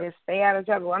it. Yeah. Just stay out of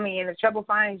trouble. I mean, if the trouble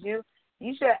finds you,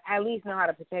 you should at least know how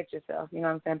to protect yourself. You know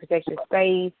what I'm saying? Protect your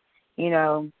space, you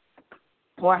know,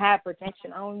 or have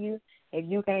protection on you if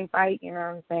you can't fight, you know what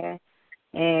I'm saying?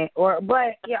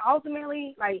 But yeah,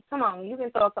 ultimately, like, come on, you can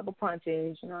throw a couple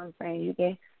punches, you know what I'm saying? You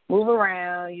can move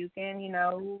around, you can, you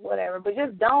know, whatever. But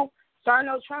just don't start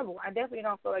no trouble. I definitely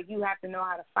don't feel like you have to know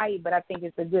how to fight, but I think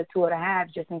it's a good tool to have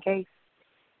just in case.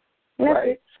 And that's right.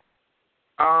 it.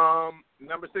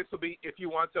 Number 6 will be, if you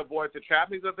want to avoid the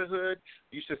trappings of the hood,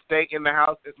 you should stay in the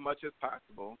house as much as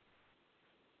possible.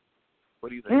 What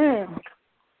do you think?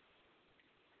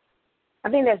 I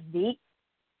think that's deep.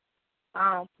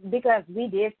 Because we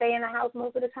did stay in the house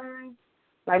most of the time.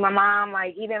 Like my mom,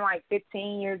 like even like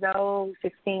 15 years old,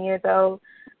 16 years old,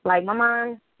 like my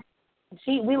mom,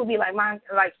 we would be like, Mom,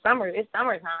 like it's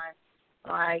summertime.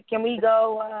 Like, can we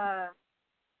go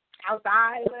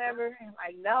outside, whatever?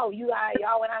 Like, no,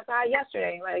 y'all went outside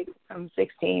yesterday. Like, I'm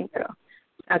 16, so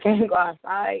I can't go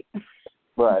outside.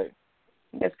 Right.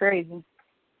 That's crazy.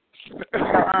 So,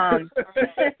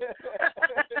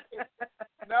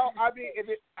 no, I mean,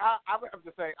 I would have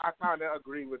to say I kind of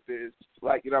agree with this.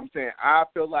 Like, you know what I'm saying? I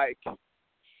feel like,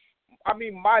 I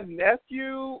mean, my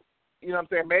nephew, you know what I'm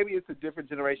saying, maybe it's a different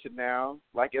generation now.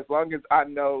 Like, as long as I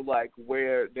know, like,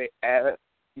 where they at,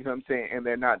 you know what I'm saying, and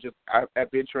they're not just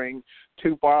adventuring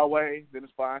too far away, then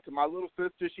it's fine. Because my little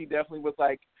sister, she definitely was,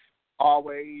 like,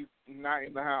 always not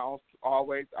in the house,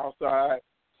 always outside.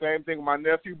 Same thing with my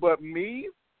nephew. But me,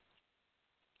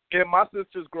 and my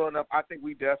sisters growing up, I think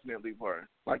we definitely were.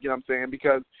 Like, you know what I'm saying?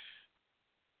 Because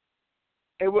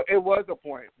it was a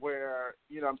point where,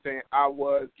 you know what I'm saying, I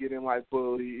was getting, like,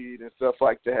 bullied and stuff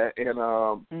like that.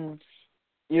 And,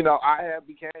 you know, I had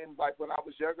became, like, when I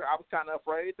was younger, I was kind of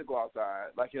afraid to go outside.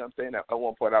 Like, you know what I'm saying? At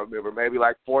one point I remember maybe,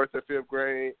 like, 4th or 5th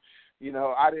grade, you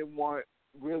know, I didn't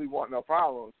really want no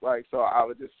problems. Like, so I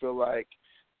would just feel like,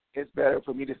 it's better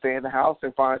for me to stay in the house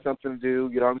and find something to do,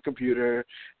 get on the computer,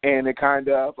 and it kind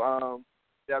of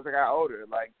as I got older,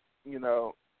 like, you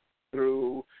know,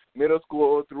 through middle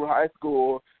school, through high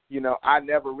school, you know, I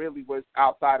never really was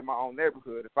outside of my own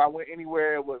neighborhood. If I went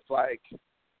anywhere, it was like,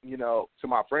 you know, to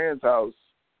my friend's house,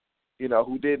 you know,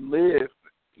 who didn't live,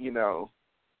 you know,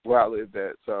 where I lived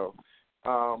at. So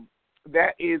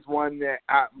that is one that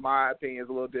my opinion is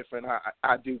a little different.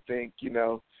 I do think, you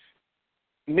know,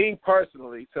 me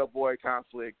personally, to avoid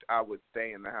conflict, I would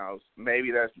stay in the house.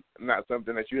 Maybe that's not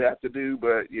something that you have to do,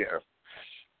 but yeah.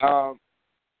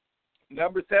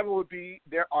 Number 7 would be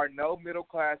there are no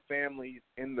middle-class families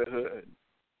in the hood.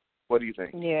 What do you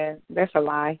think? Yeah, that's a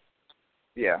lie.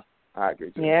 Yeah, I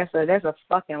agree too. Yeah, so that's a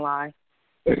fucking lie.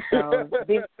 So,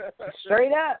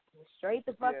 straight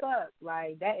the fuck up.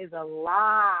 Like, that is a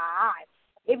lie.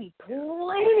 It be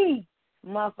plenty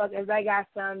motherfuckers that got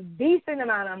some decent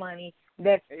amount of money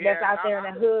that's out there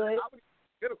in the hood.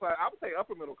 Middle class. I would say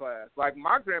upper middle class. Like,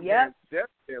 my grandparents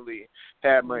definitely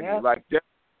had money. Yep. Like,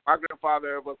 my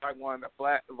grandfather was like one of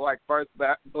the first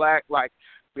black like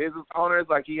business owners.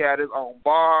 Like, he had his own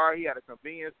bar, he had a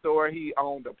convenience store, he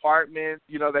owned apartments,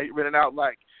 you know, that he rented out.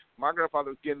 Like, my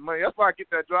grandfather was getting money. That's where I get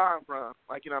that drawing from.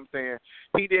 Like, you know what I'm saying?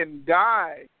 He didn't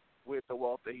die with the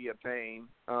wealth that he obtained,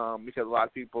 because a lot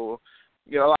of people,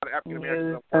 you know, a lot of African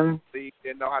Americans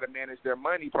didn't know how to manage their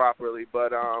money properly.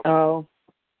 But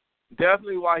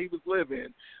definitely while he was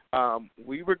living,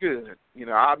 we were good. You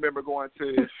know, I remember going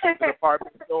to the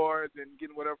department stores and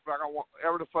getting whatever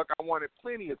the fuck I wanted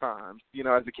plenty of times, you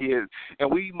know, as a kid. And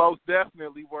we most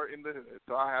definitely were in the hood.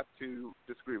 So I have to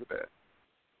disagree with that.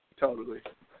 Totally.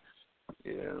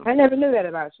 Yeah. I never knew that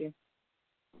about you.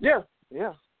 Yeah.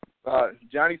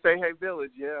 Johnny Say Hey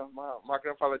Village. Yeah, my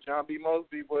grandfather John B.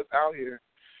 Mosby was out here.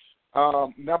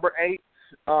 Number 8,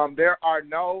 there are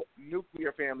no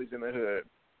nuclear families in the hood.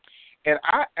 And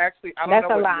I don't know.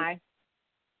 That's a lie.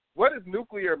 What does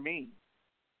nuclear mean?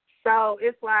 So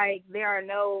it's like there are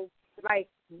no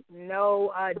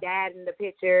dad in the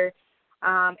picture,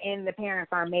 and the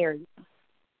parents are married.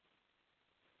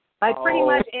 Like, pretty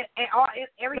much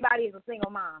everybody is a single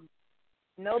mom.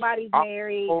 Nobody's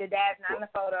married. The dad's not in the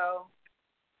photo.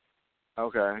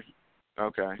 Okay.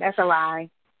 That's a lie.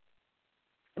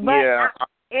 But yeah.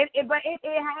 It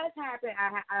has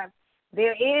happened.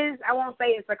 There is, I won't say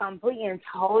it's a complete and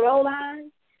total lie,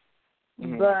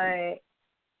 but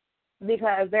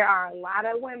because there are a lot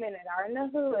of women that are in the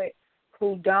hood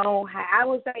who don't have, I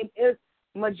would say it's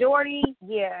majority,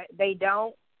 they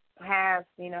don't have,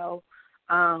 you know,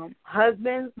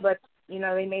 husbands, but, you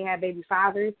know, they may have baby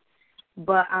fathers.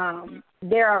 But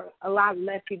there are a lot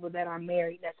less people that are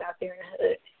married that's out there in the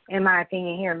hood, in my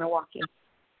opinion, here in Milwaukee.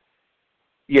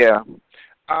 Yeah.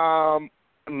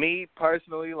 Me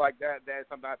personally, like that's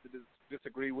something I have to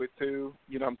disagree with too.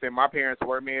 You know what I'm saying? My parents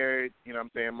were married. You know what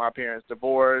I'm saying? My parents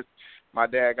divorced. My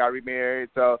dad got remarried.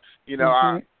 So, you know,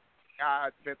 I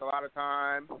spent a lot of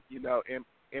time, you know,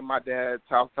 in my dad's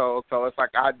household. So it's like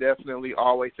I definitely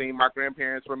always seen my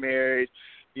grandparents were married.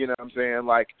 You know what I'm saying?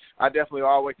 Like, I definitely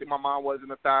always think my mom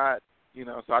wasn't a thought, you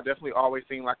know, so I definitely always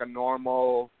seen like a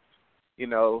normal, you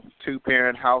know,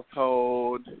 2-parent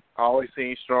household. I always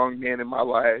seen strong men in my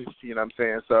life, you know what I'm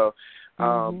saying? So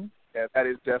yeah, that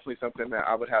is definitely something that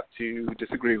I would have to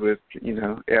disagree with. You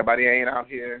know, everybody ain't out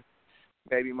here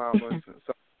baby mamas.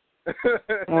 So.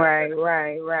 Right.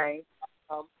 This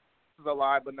is a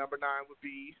lie, but number 9 would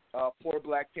be poor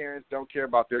black parents don't care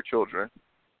about their children.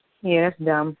 Yeah, that's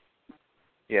dumb.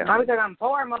 Yeah. Not because I'm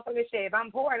poor, motherfucker. Shit, if I'm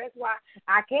poor, that's why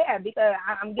I care, because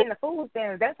I'm getting the food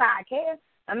stamps. That's how I care.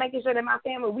 I'm making sure that my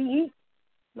family, we eat.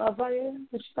 Motherfucker,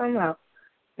 what you talking about?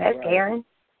 That's caring.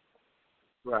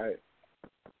 Right.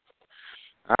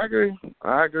 I agree.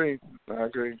 I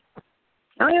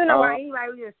don't even know why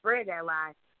anybody would just spread that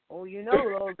lie. Oh, you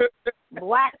know, those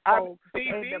black folks,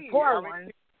 the poor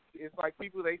ones. It's like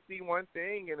people, they see one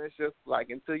thing, and it's just like,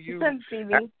 until you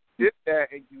did that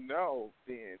and you know,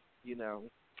 then, you know.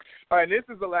 All right, this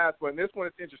is the last one. This one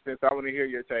is interesting, so I want to hear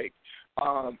your take.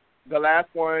 The last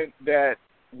one that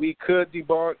we could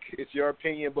debunk, it's your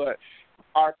opinion, but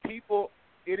are people,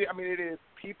 it is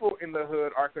people in the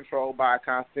hood are controlled by a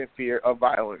constant fear of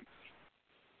violence.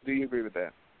 Do you agree with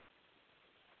that?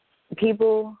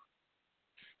 People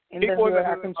in the hood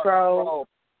are controlled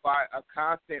by a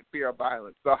constant fear of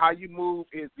violence. So how you move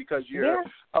is because you're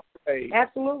afraid.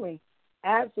 Absolutely.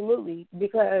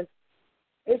 Because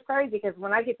it's crazy, because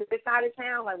when I get to this side of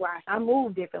town, like, where I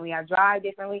move differently, I drive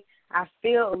differently, I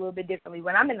feel a little bit differently.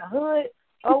 When I'm in the hood,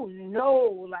 oh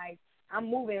no, like, I'm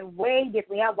moving way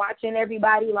differently. I'm watching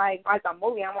everybody like I'm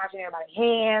moving. I'm watching everybody's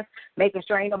hands, making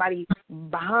sure ain't nobody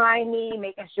behind me,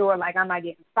 making sure like I'm not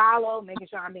getting followed, making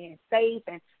sure I'm being safe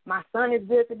and my son is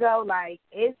good to go. Like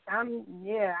I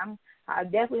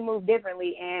definitely move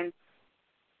differently, and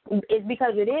it's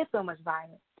because it is so much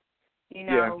violence. You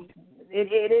know,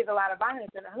 it is a lot of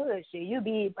violence in the hood. Shit, you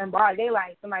be in broad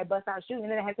daylight, somebody bust out shooting,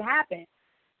 and it has to happen.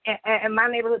 In my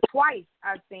neighborhood, twice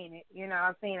I've seen it. You know,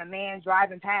 I've seen a man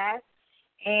driving past.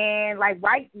 And, like,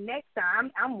 right next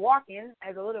time, I'm walking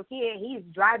as a little kid. He's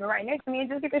driving right next to me and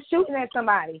just get to shooting at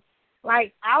somebody,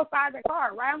 like, outside the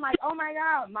car, right? I'm like, oh, my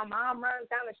God. My mom runs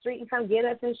down the street and come get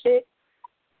us and shit.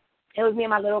 It was me and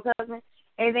my little cousin.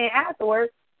 And then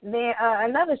afterwards,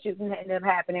 another shooting ended up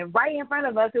happening right in front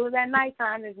of us. It was at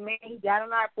nighttime. This man, he got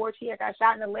on our porch. He got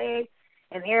shot in the leg.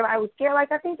 And everybody was scared,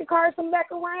 like, I think the car's coming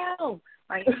back around.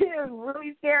 Like, it was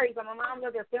really scary. So my mom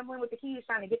was there fumbling with the keys,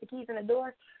 trying to get the keys in the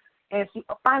door. And she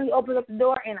finally opens up the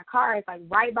door, and a car is, like,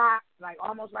 right by, like,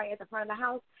 almost right at the front of the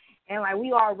house. And, like,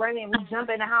 we all run in. We jump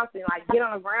in the house and, like, get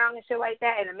on the ground and shit like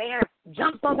that. And the man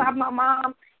jumps on top of my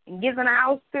mom and gets in the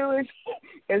house, too.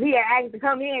 Because he had asked to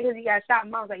come in because he got shot.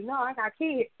 And mom was like, no, I got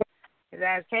kids. His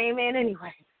ass came in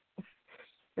anyway.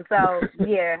 So,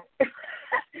 yeah.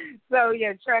 So,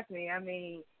 yeah, trust me. I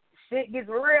mean, shit gets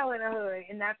real in the hood,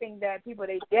 and I think that people,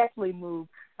 they definitely move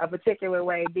a particular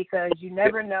way because you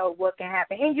never know what can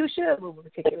happen, and you should move a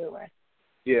particular way.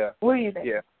 Yeah. What do you think?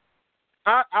 Yeah.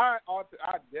 I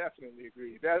definitely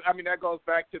agree. That goes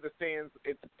back to the saying,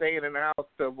 it's staying in the house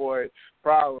to avoid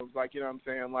problems. Like, you know what I'm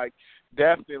saying? Like,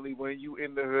 definitely when you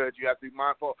in the hood, you have to be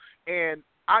mindful. And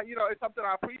it's something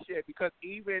I appreciate because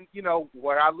even,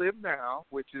 where I live now,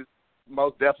 which is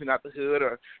most definitely not the hood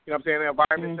or, you know what I'm saying, the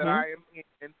environment that I am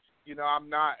in, I'm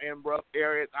not in rough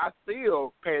areas. I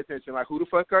still pay attention. Like, who the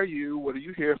fuck are you? What are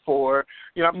you here for?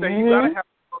 You know what I'm saying? You gotta have.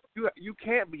 You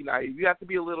can't be naive. You have to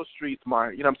be a little street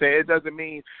smart. You know what I'm saying? It doesn't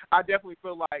mean. I definitely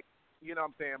feel like, you know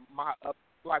what I'm saying,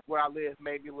 like where I live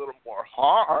maybe a little more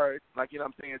hard. Like, you know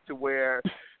what I'm saying, to where,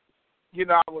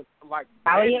 I was like.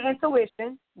 Follow your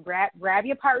intuition. Grab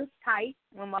your purse tight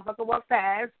when motherfucker walk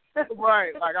fast.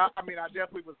 Right. Like, I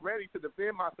definitely was ready to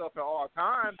defend myself at all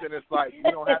times, and it's like, you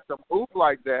don't have to move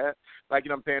like that. Like, you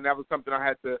know what I'm saying? That was something I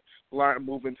had to learn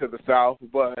moving to the South.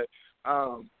 But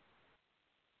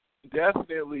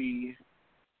definitely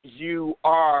you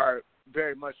are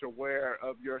very much aware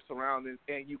of your surroundings,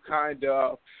 and you kind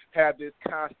of have this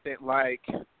constant, like,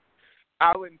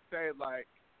 I wouldn't say, like,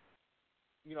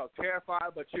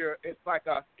 terrified, but it's like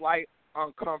a slight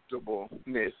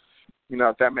uncomfortableness.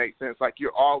 If that makes sense. Like,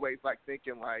 you're always, like,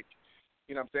 thinking, like,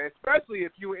 you know what I'm saying? Especially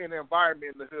if you're in an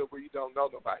environment in the hood where you don't know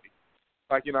nobody.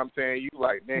 Like, you know what I'm saying? You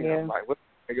like, man, I'm like, what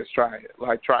the niggas try it?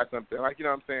 Like, try something. Like, you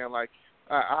know what I'm saying? Like,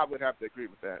 I would have to agree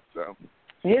with that. So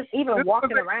just even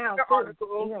walking around, too.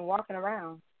 Even walking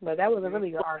around. But that was a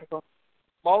really good article.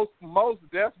 Most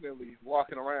definitely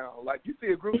walking around. Like, you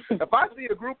see a group. If I see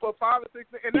a group of 5 or 6,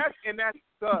 and that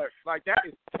sucks. Like, that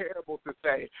is terrible to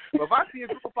say. But if I see a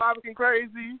group of 5 looking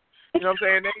crazy, you know what I'm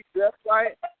saying,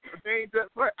 they ain't just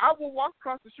right, I will walk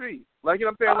across the street. Like, you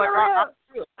know what I'm saying?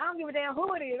 Like, I don't give a damn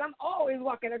who it is. I'm always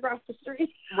walking across the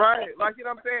street. Right. Like, you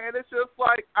know what I'm saying? And it's just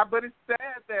like, but it's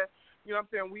sad that, you know what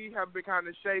I'm saying, we have been kind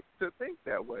of shaped to think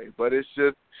that way. But it's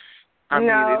just,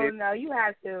 no, you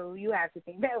have to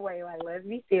think that way. Like, let's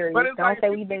be serious. Don't say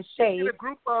we've been shaped. A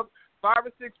group of 5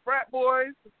 or 6 frat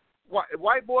boys,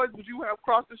 white boys, would you have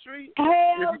crossed the street?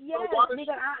 Hell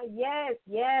yes,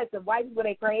 yes. The white people,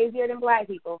 they crazier than black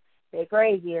people. They're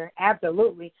crazier,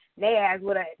 absolutely. They ass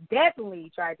would have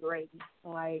definitely tried to rape me.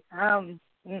 Like, I'm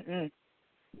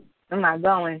not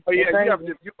going. Oh yeah, you're a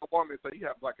woman, so you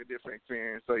have like a different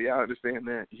experience. So yeah, I understand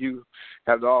that. You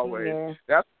have to always. Yeah.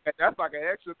 That's like an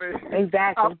extra thing.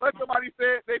 Exactly. Like somebody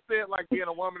said, they said like being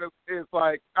a woman is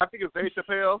like, I think it's Dave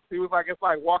Chappelle. He was like, it's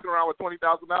like walking around with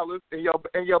 $20,000 in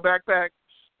your backpack.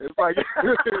 It's like it's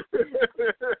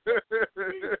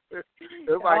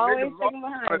like always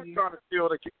niggas trying to steal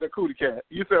the cootie cat.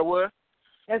 You said what?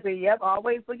 I said, yep,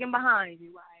 always looking behind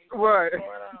you. Like, right.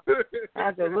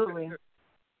 Absolutely.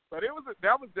 But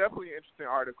that was definitely an interesting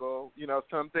article.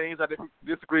 Some things I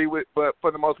disagree with, but for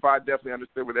the most part, I definitely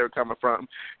understood where they were coming from.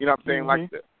 You know what I'm saying?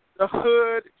 Like, the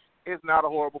hood is not a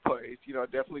horrible place.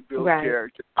 It definitely builds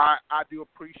character. I do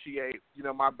appreciate,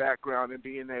 my background and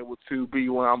being able to be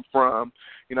where I'm from,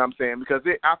 you know what I'm saying? Because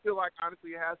I feel like,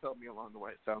 honestly, it has helped me along the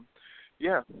way. So,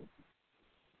 yeah.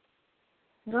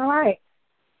 All right,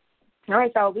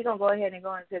 so we're going to go ahead and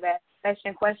go into that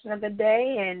session question of the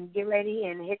day and get ready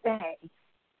and hit the hay.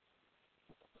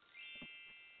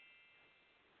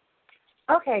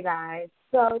 Okay, guys,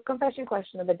 so confession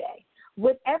question of the day.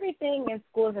 with everything in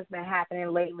schools that's been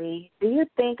happening lately, do you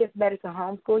think it's better to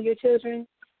homeschool your children?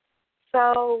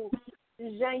 So,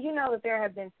 Jean, you know that there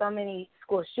have been so many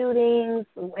school shootings,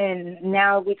 and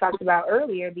now we talked about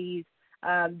earlier the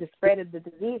spread of the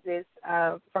diseases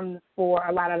for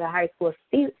a lot of the high school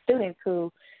students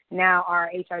who now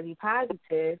are HIV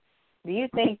positive. Do you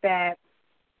think that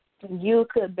you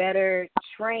could better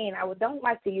train? Don't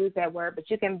like to use that word, but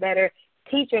you can better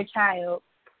teach your child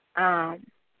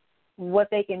what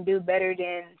they can do better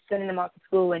than sending them off to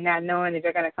school and not knowing if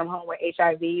they're going to come home with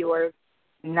HIV or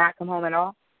not come home at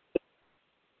all?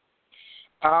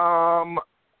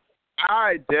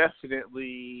 I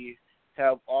definitely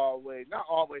have always, not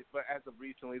always, but as of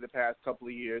recently, the past couple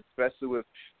of years, especially with,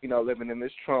 living in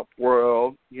this Trump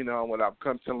world, what I've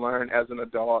come to learn as an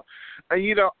adult.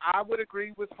 And, I would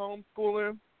agree with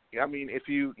homeschooling. I mean, if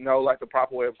you know, like, the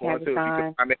proper way of going to it, you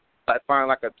can find,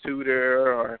 like, a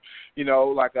tutor or,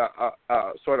 like a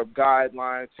sort of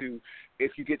guideline to,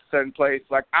 if you get to a certain place.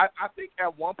 Like, I think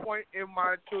at one point in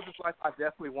my children's life, I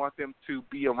definitely want them to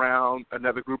be around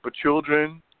another group of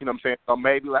children, you know what I'm saying? So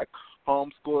maybe, like,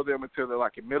 homeschool them until they're,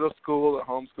 like, in middle school, or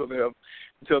homeschool them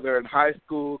until they're in high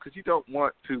school, because you don't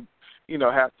want to,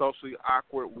 have socially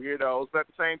awkward weirdos. But at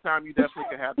the same time, you definitely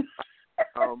can have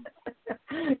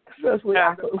socially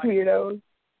awkward weirdos.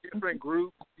 Different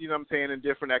groups, you know what I'm saying, and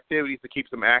different activities to keep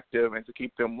them active and to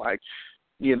keep them, like,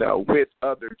 with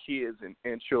other kids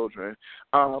and children.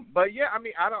 But yeah, I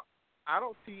mean, I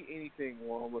don't see anything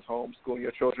wrong with homeschooling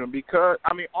your children because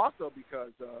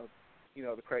of,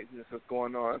 the craziness that's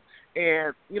going on.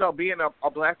 And, being a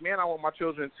black man, I want my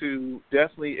children to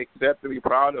definitely accept and be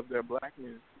proud of their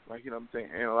blackness. Like, you know what I'm saying?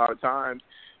 And a lot of times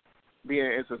being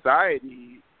in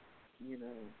society,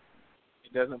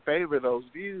 it doesn't favor those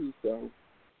views. So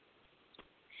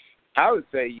I would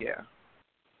say, yeah,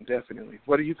 definitely.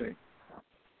 What do you think?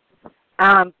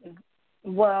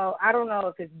 Well, I don't know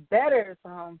if it's better to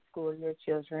homeschool your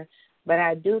children, but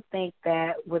I do think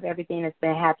that with everything that's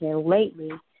been happening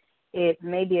lately, it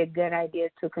may be a good idea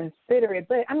to consider it.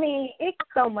 But, I mean, it's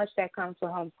so much that comes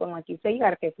with homeschooling. Like you say, you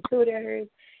got to pay for tutors.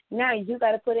 Now you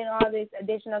got to put in all this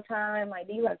additional time. Like,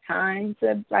 do you have time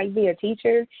to, like, be a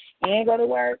teacher and go to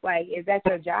work? Like, is that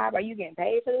your job? Are you getting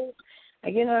paid for this?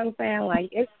 Like, you know what I'm saying? Like,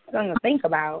 it's something to think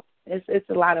about. It's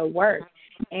a lot of work.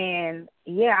 And,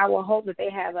 yeah, I will hope that they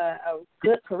have a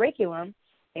good curriculum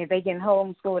if they can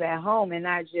homeschool it at home and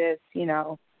not just,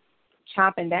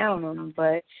 chomping down on them.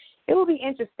 But it will be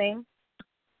interesting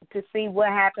to see what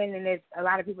happened, and there's a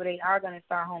lot of people, they are going to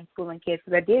start homeschooling kids.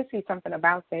 Because I did see something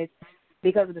about this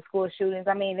because of the school shootings.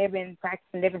 I mean, they've been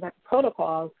practicing different types of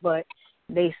protocols, but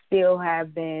they still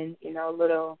have been,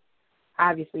 little,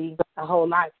 obviously, a whole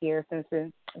lot here since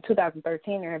in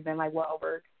 2013. There have been,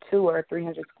 over 200 or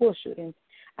 300 school shootings.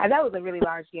 That was a really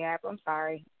large gap. I'm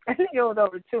sorry. I think it was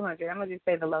over 200. I'm going to just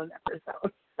say the low number.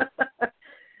 So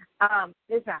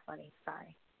it's not funny.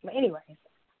 Sorry. But anyways,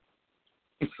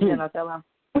 Jen Othello.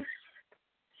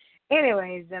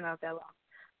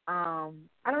 I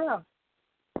don't know.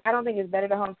 I don't think it's better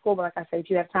to homeschool, but like I said, if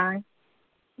you have time,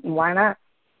 why not?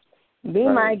 Be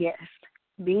my guest.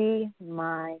 Be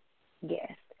my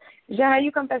guest. Jean, are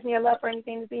you confessing your love for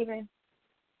anything this evening?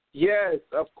 Yes,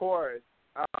 of course.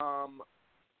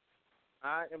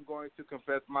 I am going to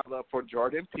confess my love for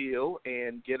Jordan Peele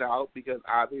and Get Out because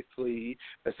obviously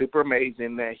it's super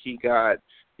amazing that he got,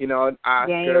 an Oscar.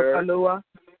 Daniel Kaluuya.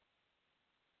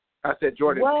 I said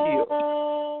Jordan Peele.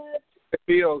 What?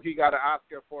 Peele, he got an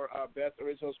Oscar for Best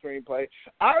Original Screenplay.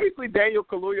 Obviously Daniel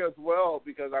Kaluuya as well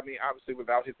because, obviously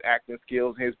without his acting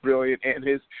skills, his brilliant and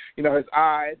his, his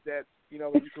eyes that,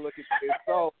 when you can look at his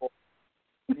soul,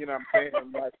 you know what I'm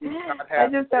saying? Like, he's not I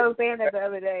just started saying that the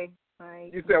other day.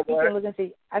 Like, you said what?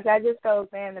 I just started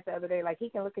saying that the other day. Like, he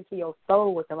can look into your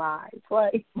soul with them eyes.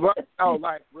 Like,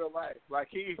 like real life. Like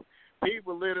he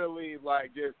will literally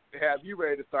just have you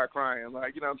ready to start crying.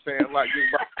 Like, you know what I'm saying? Like,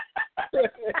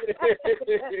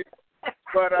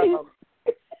 but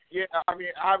yeah.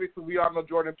 Obviously we all know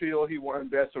Jordan Peele. He won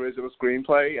Best Original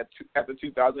Screenplay at the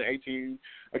 2018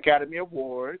 Academy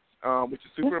Awards, which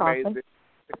is super amazing,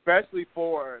 especially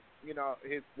for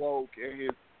his woke and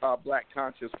his Black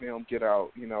conscious film Get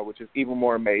Out, which is even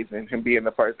more amazing, him being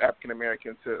the first African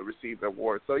American to receive the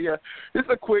award. So yeah, just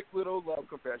a quick little love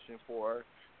confession for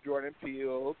Jordan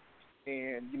Peele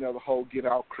and the whole Get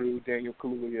Out crew, Daniel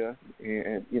Kaluuya,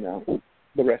 and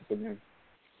the rest of them.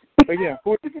 But yeah,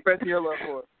 who are you confessing your love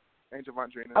for, Angel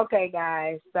Vondrina? Okay,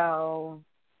 guys, so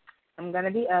I'm gonna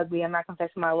be ugly. I'm not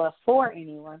confessing my love for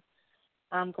anyone.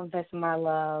 I'm confessing my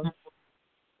love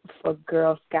for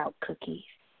Girl Scout cookies.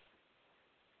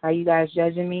 Are you guys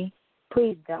judging me?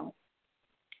 Please don't.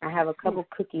 I have a couple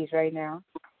cookies right now.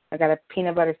 I got a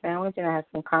peanut butter sandwich, and I have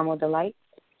some caramel delights.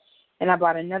 And I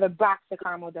bought another box of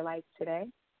caramel delights today.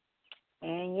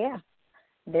 And, yeah,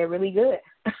 they're really good.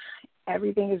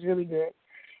 Everything is really good.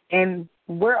 And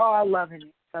we're all loving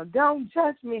it. So don't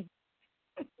judge me.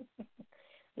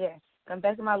 Yes,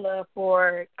 confessing my love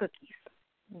for cookies.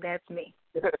 That's me,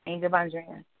 Angel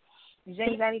Bondrina. Jay,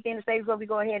 you got anything to say before we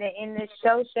go ahead and end this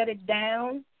show? Shut it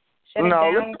down. Shut it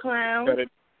down, clown.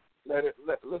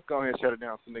 Let's go ahead and shut it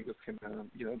down so niggas can,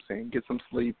 you know what I'm saying, get some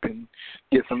sleep and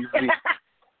get some sleep.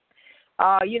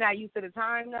 You're not used to the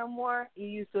time no more? You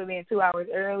used to it being 2 hours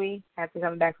early after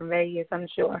coming back from Vegas, I'm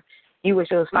sure. You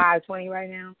wish it was 5:20 right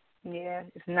now? Yeah,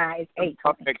 it's not. It's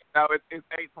 8:20. No, it's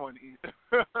 8:20.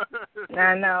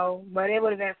 I know, but it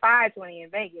would have been 5:20 in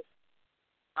Vegas.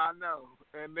 I know,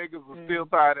 and niggas were still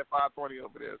tired at 5:20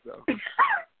 over there, so.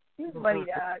 You funny,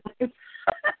 dog.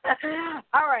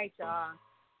 All right, y'all.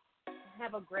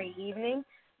 Have a great evening.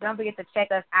 Don't forget to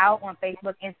check us out on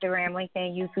Facebook, Instagram,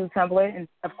 LinkedIn, YouTube, Tumblr, and,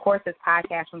 of course, this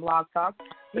podcast from Blog Talk.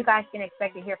 You guys can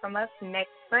expect to hear from us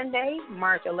next Sunday,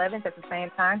 March 11th at the same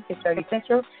time, 6:30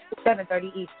 Central,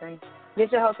 7:30 Eastern. This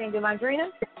is your host, Angel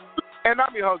Bondrina. And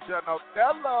I'm your host, John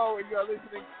Otello, and you're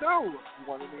listening to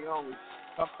one and the only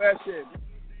Confession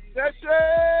Session.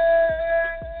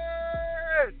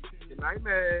 Good night,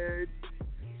 Maid.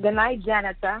 Good night,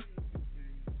 janitor.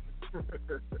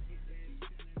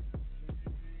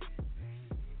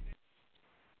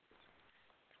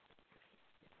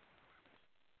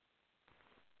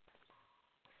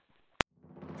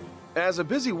 As a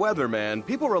busy weatherman,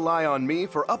 people rely on me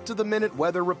for up-to-the-minute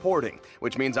weather reporting,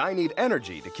 which means I need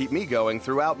energy to keep me going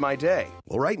throughout my day.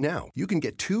 Well, right now, you can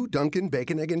get 2 Dunkin'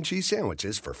 Bacon, Egg, and Cheese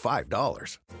sandwiches for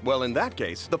 $5. Well, in that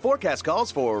case, the forecast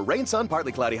calls for rain, sun,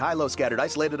 partly cloudy, high-low, scattered,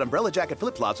 isolated, umbrella jacket,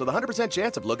 flip-flops with a 100%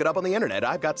 chance of look it up on the internet.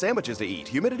 I've got sandwiches to eat.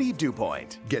 Humidity, dew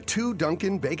point. Get 2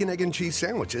 Dunkin' Bacon, Egg, and Cheese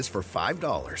sandwiches for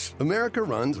 $5. America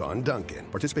runs on Dunkin'.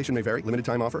 Participation may vary. Limited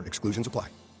time offer. Exclusions apply.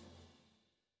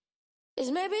 It's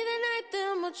maybe the night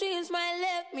that my dreams might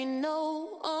let me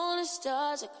know all the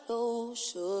stars are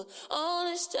closer, all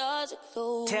the stars are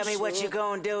closer. Tell me what you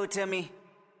gonna do to me.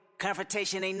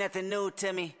 Confrontation ain't nothing new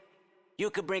to me. You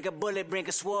could bring a bullet, bring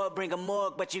a sword, bring a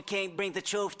morgue, but you can't bring the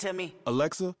truth to me.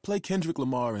 Alexa, play Kendrick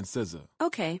Lamar and SZA.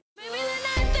 Okay. Maybe the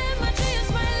night that my dreams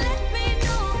might let me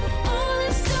know all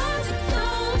the stars are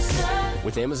closer.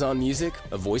 With Amazon Music,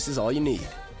 a voice is all you need.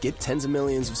 Get tens of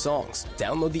millions of songs.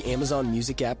 Download the Amazon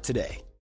Music app today.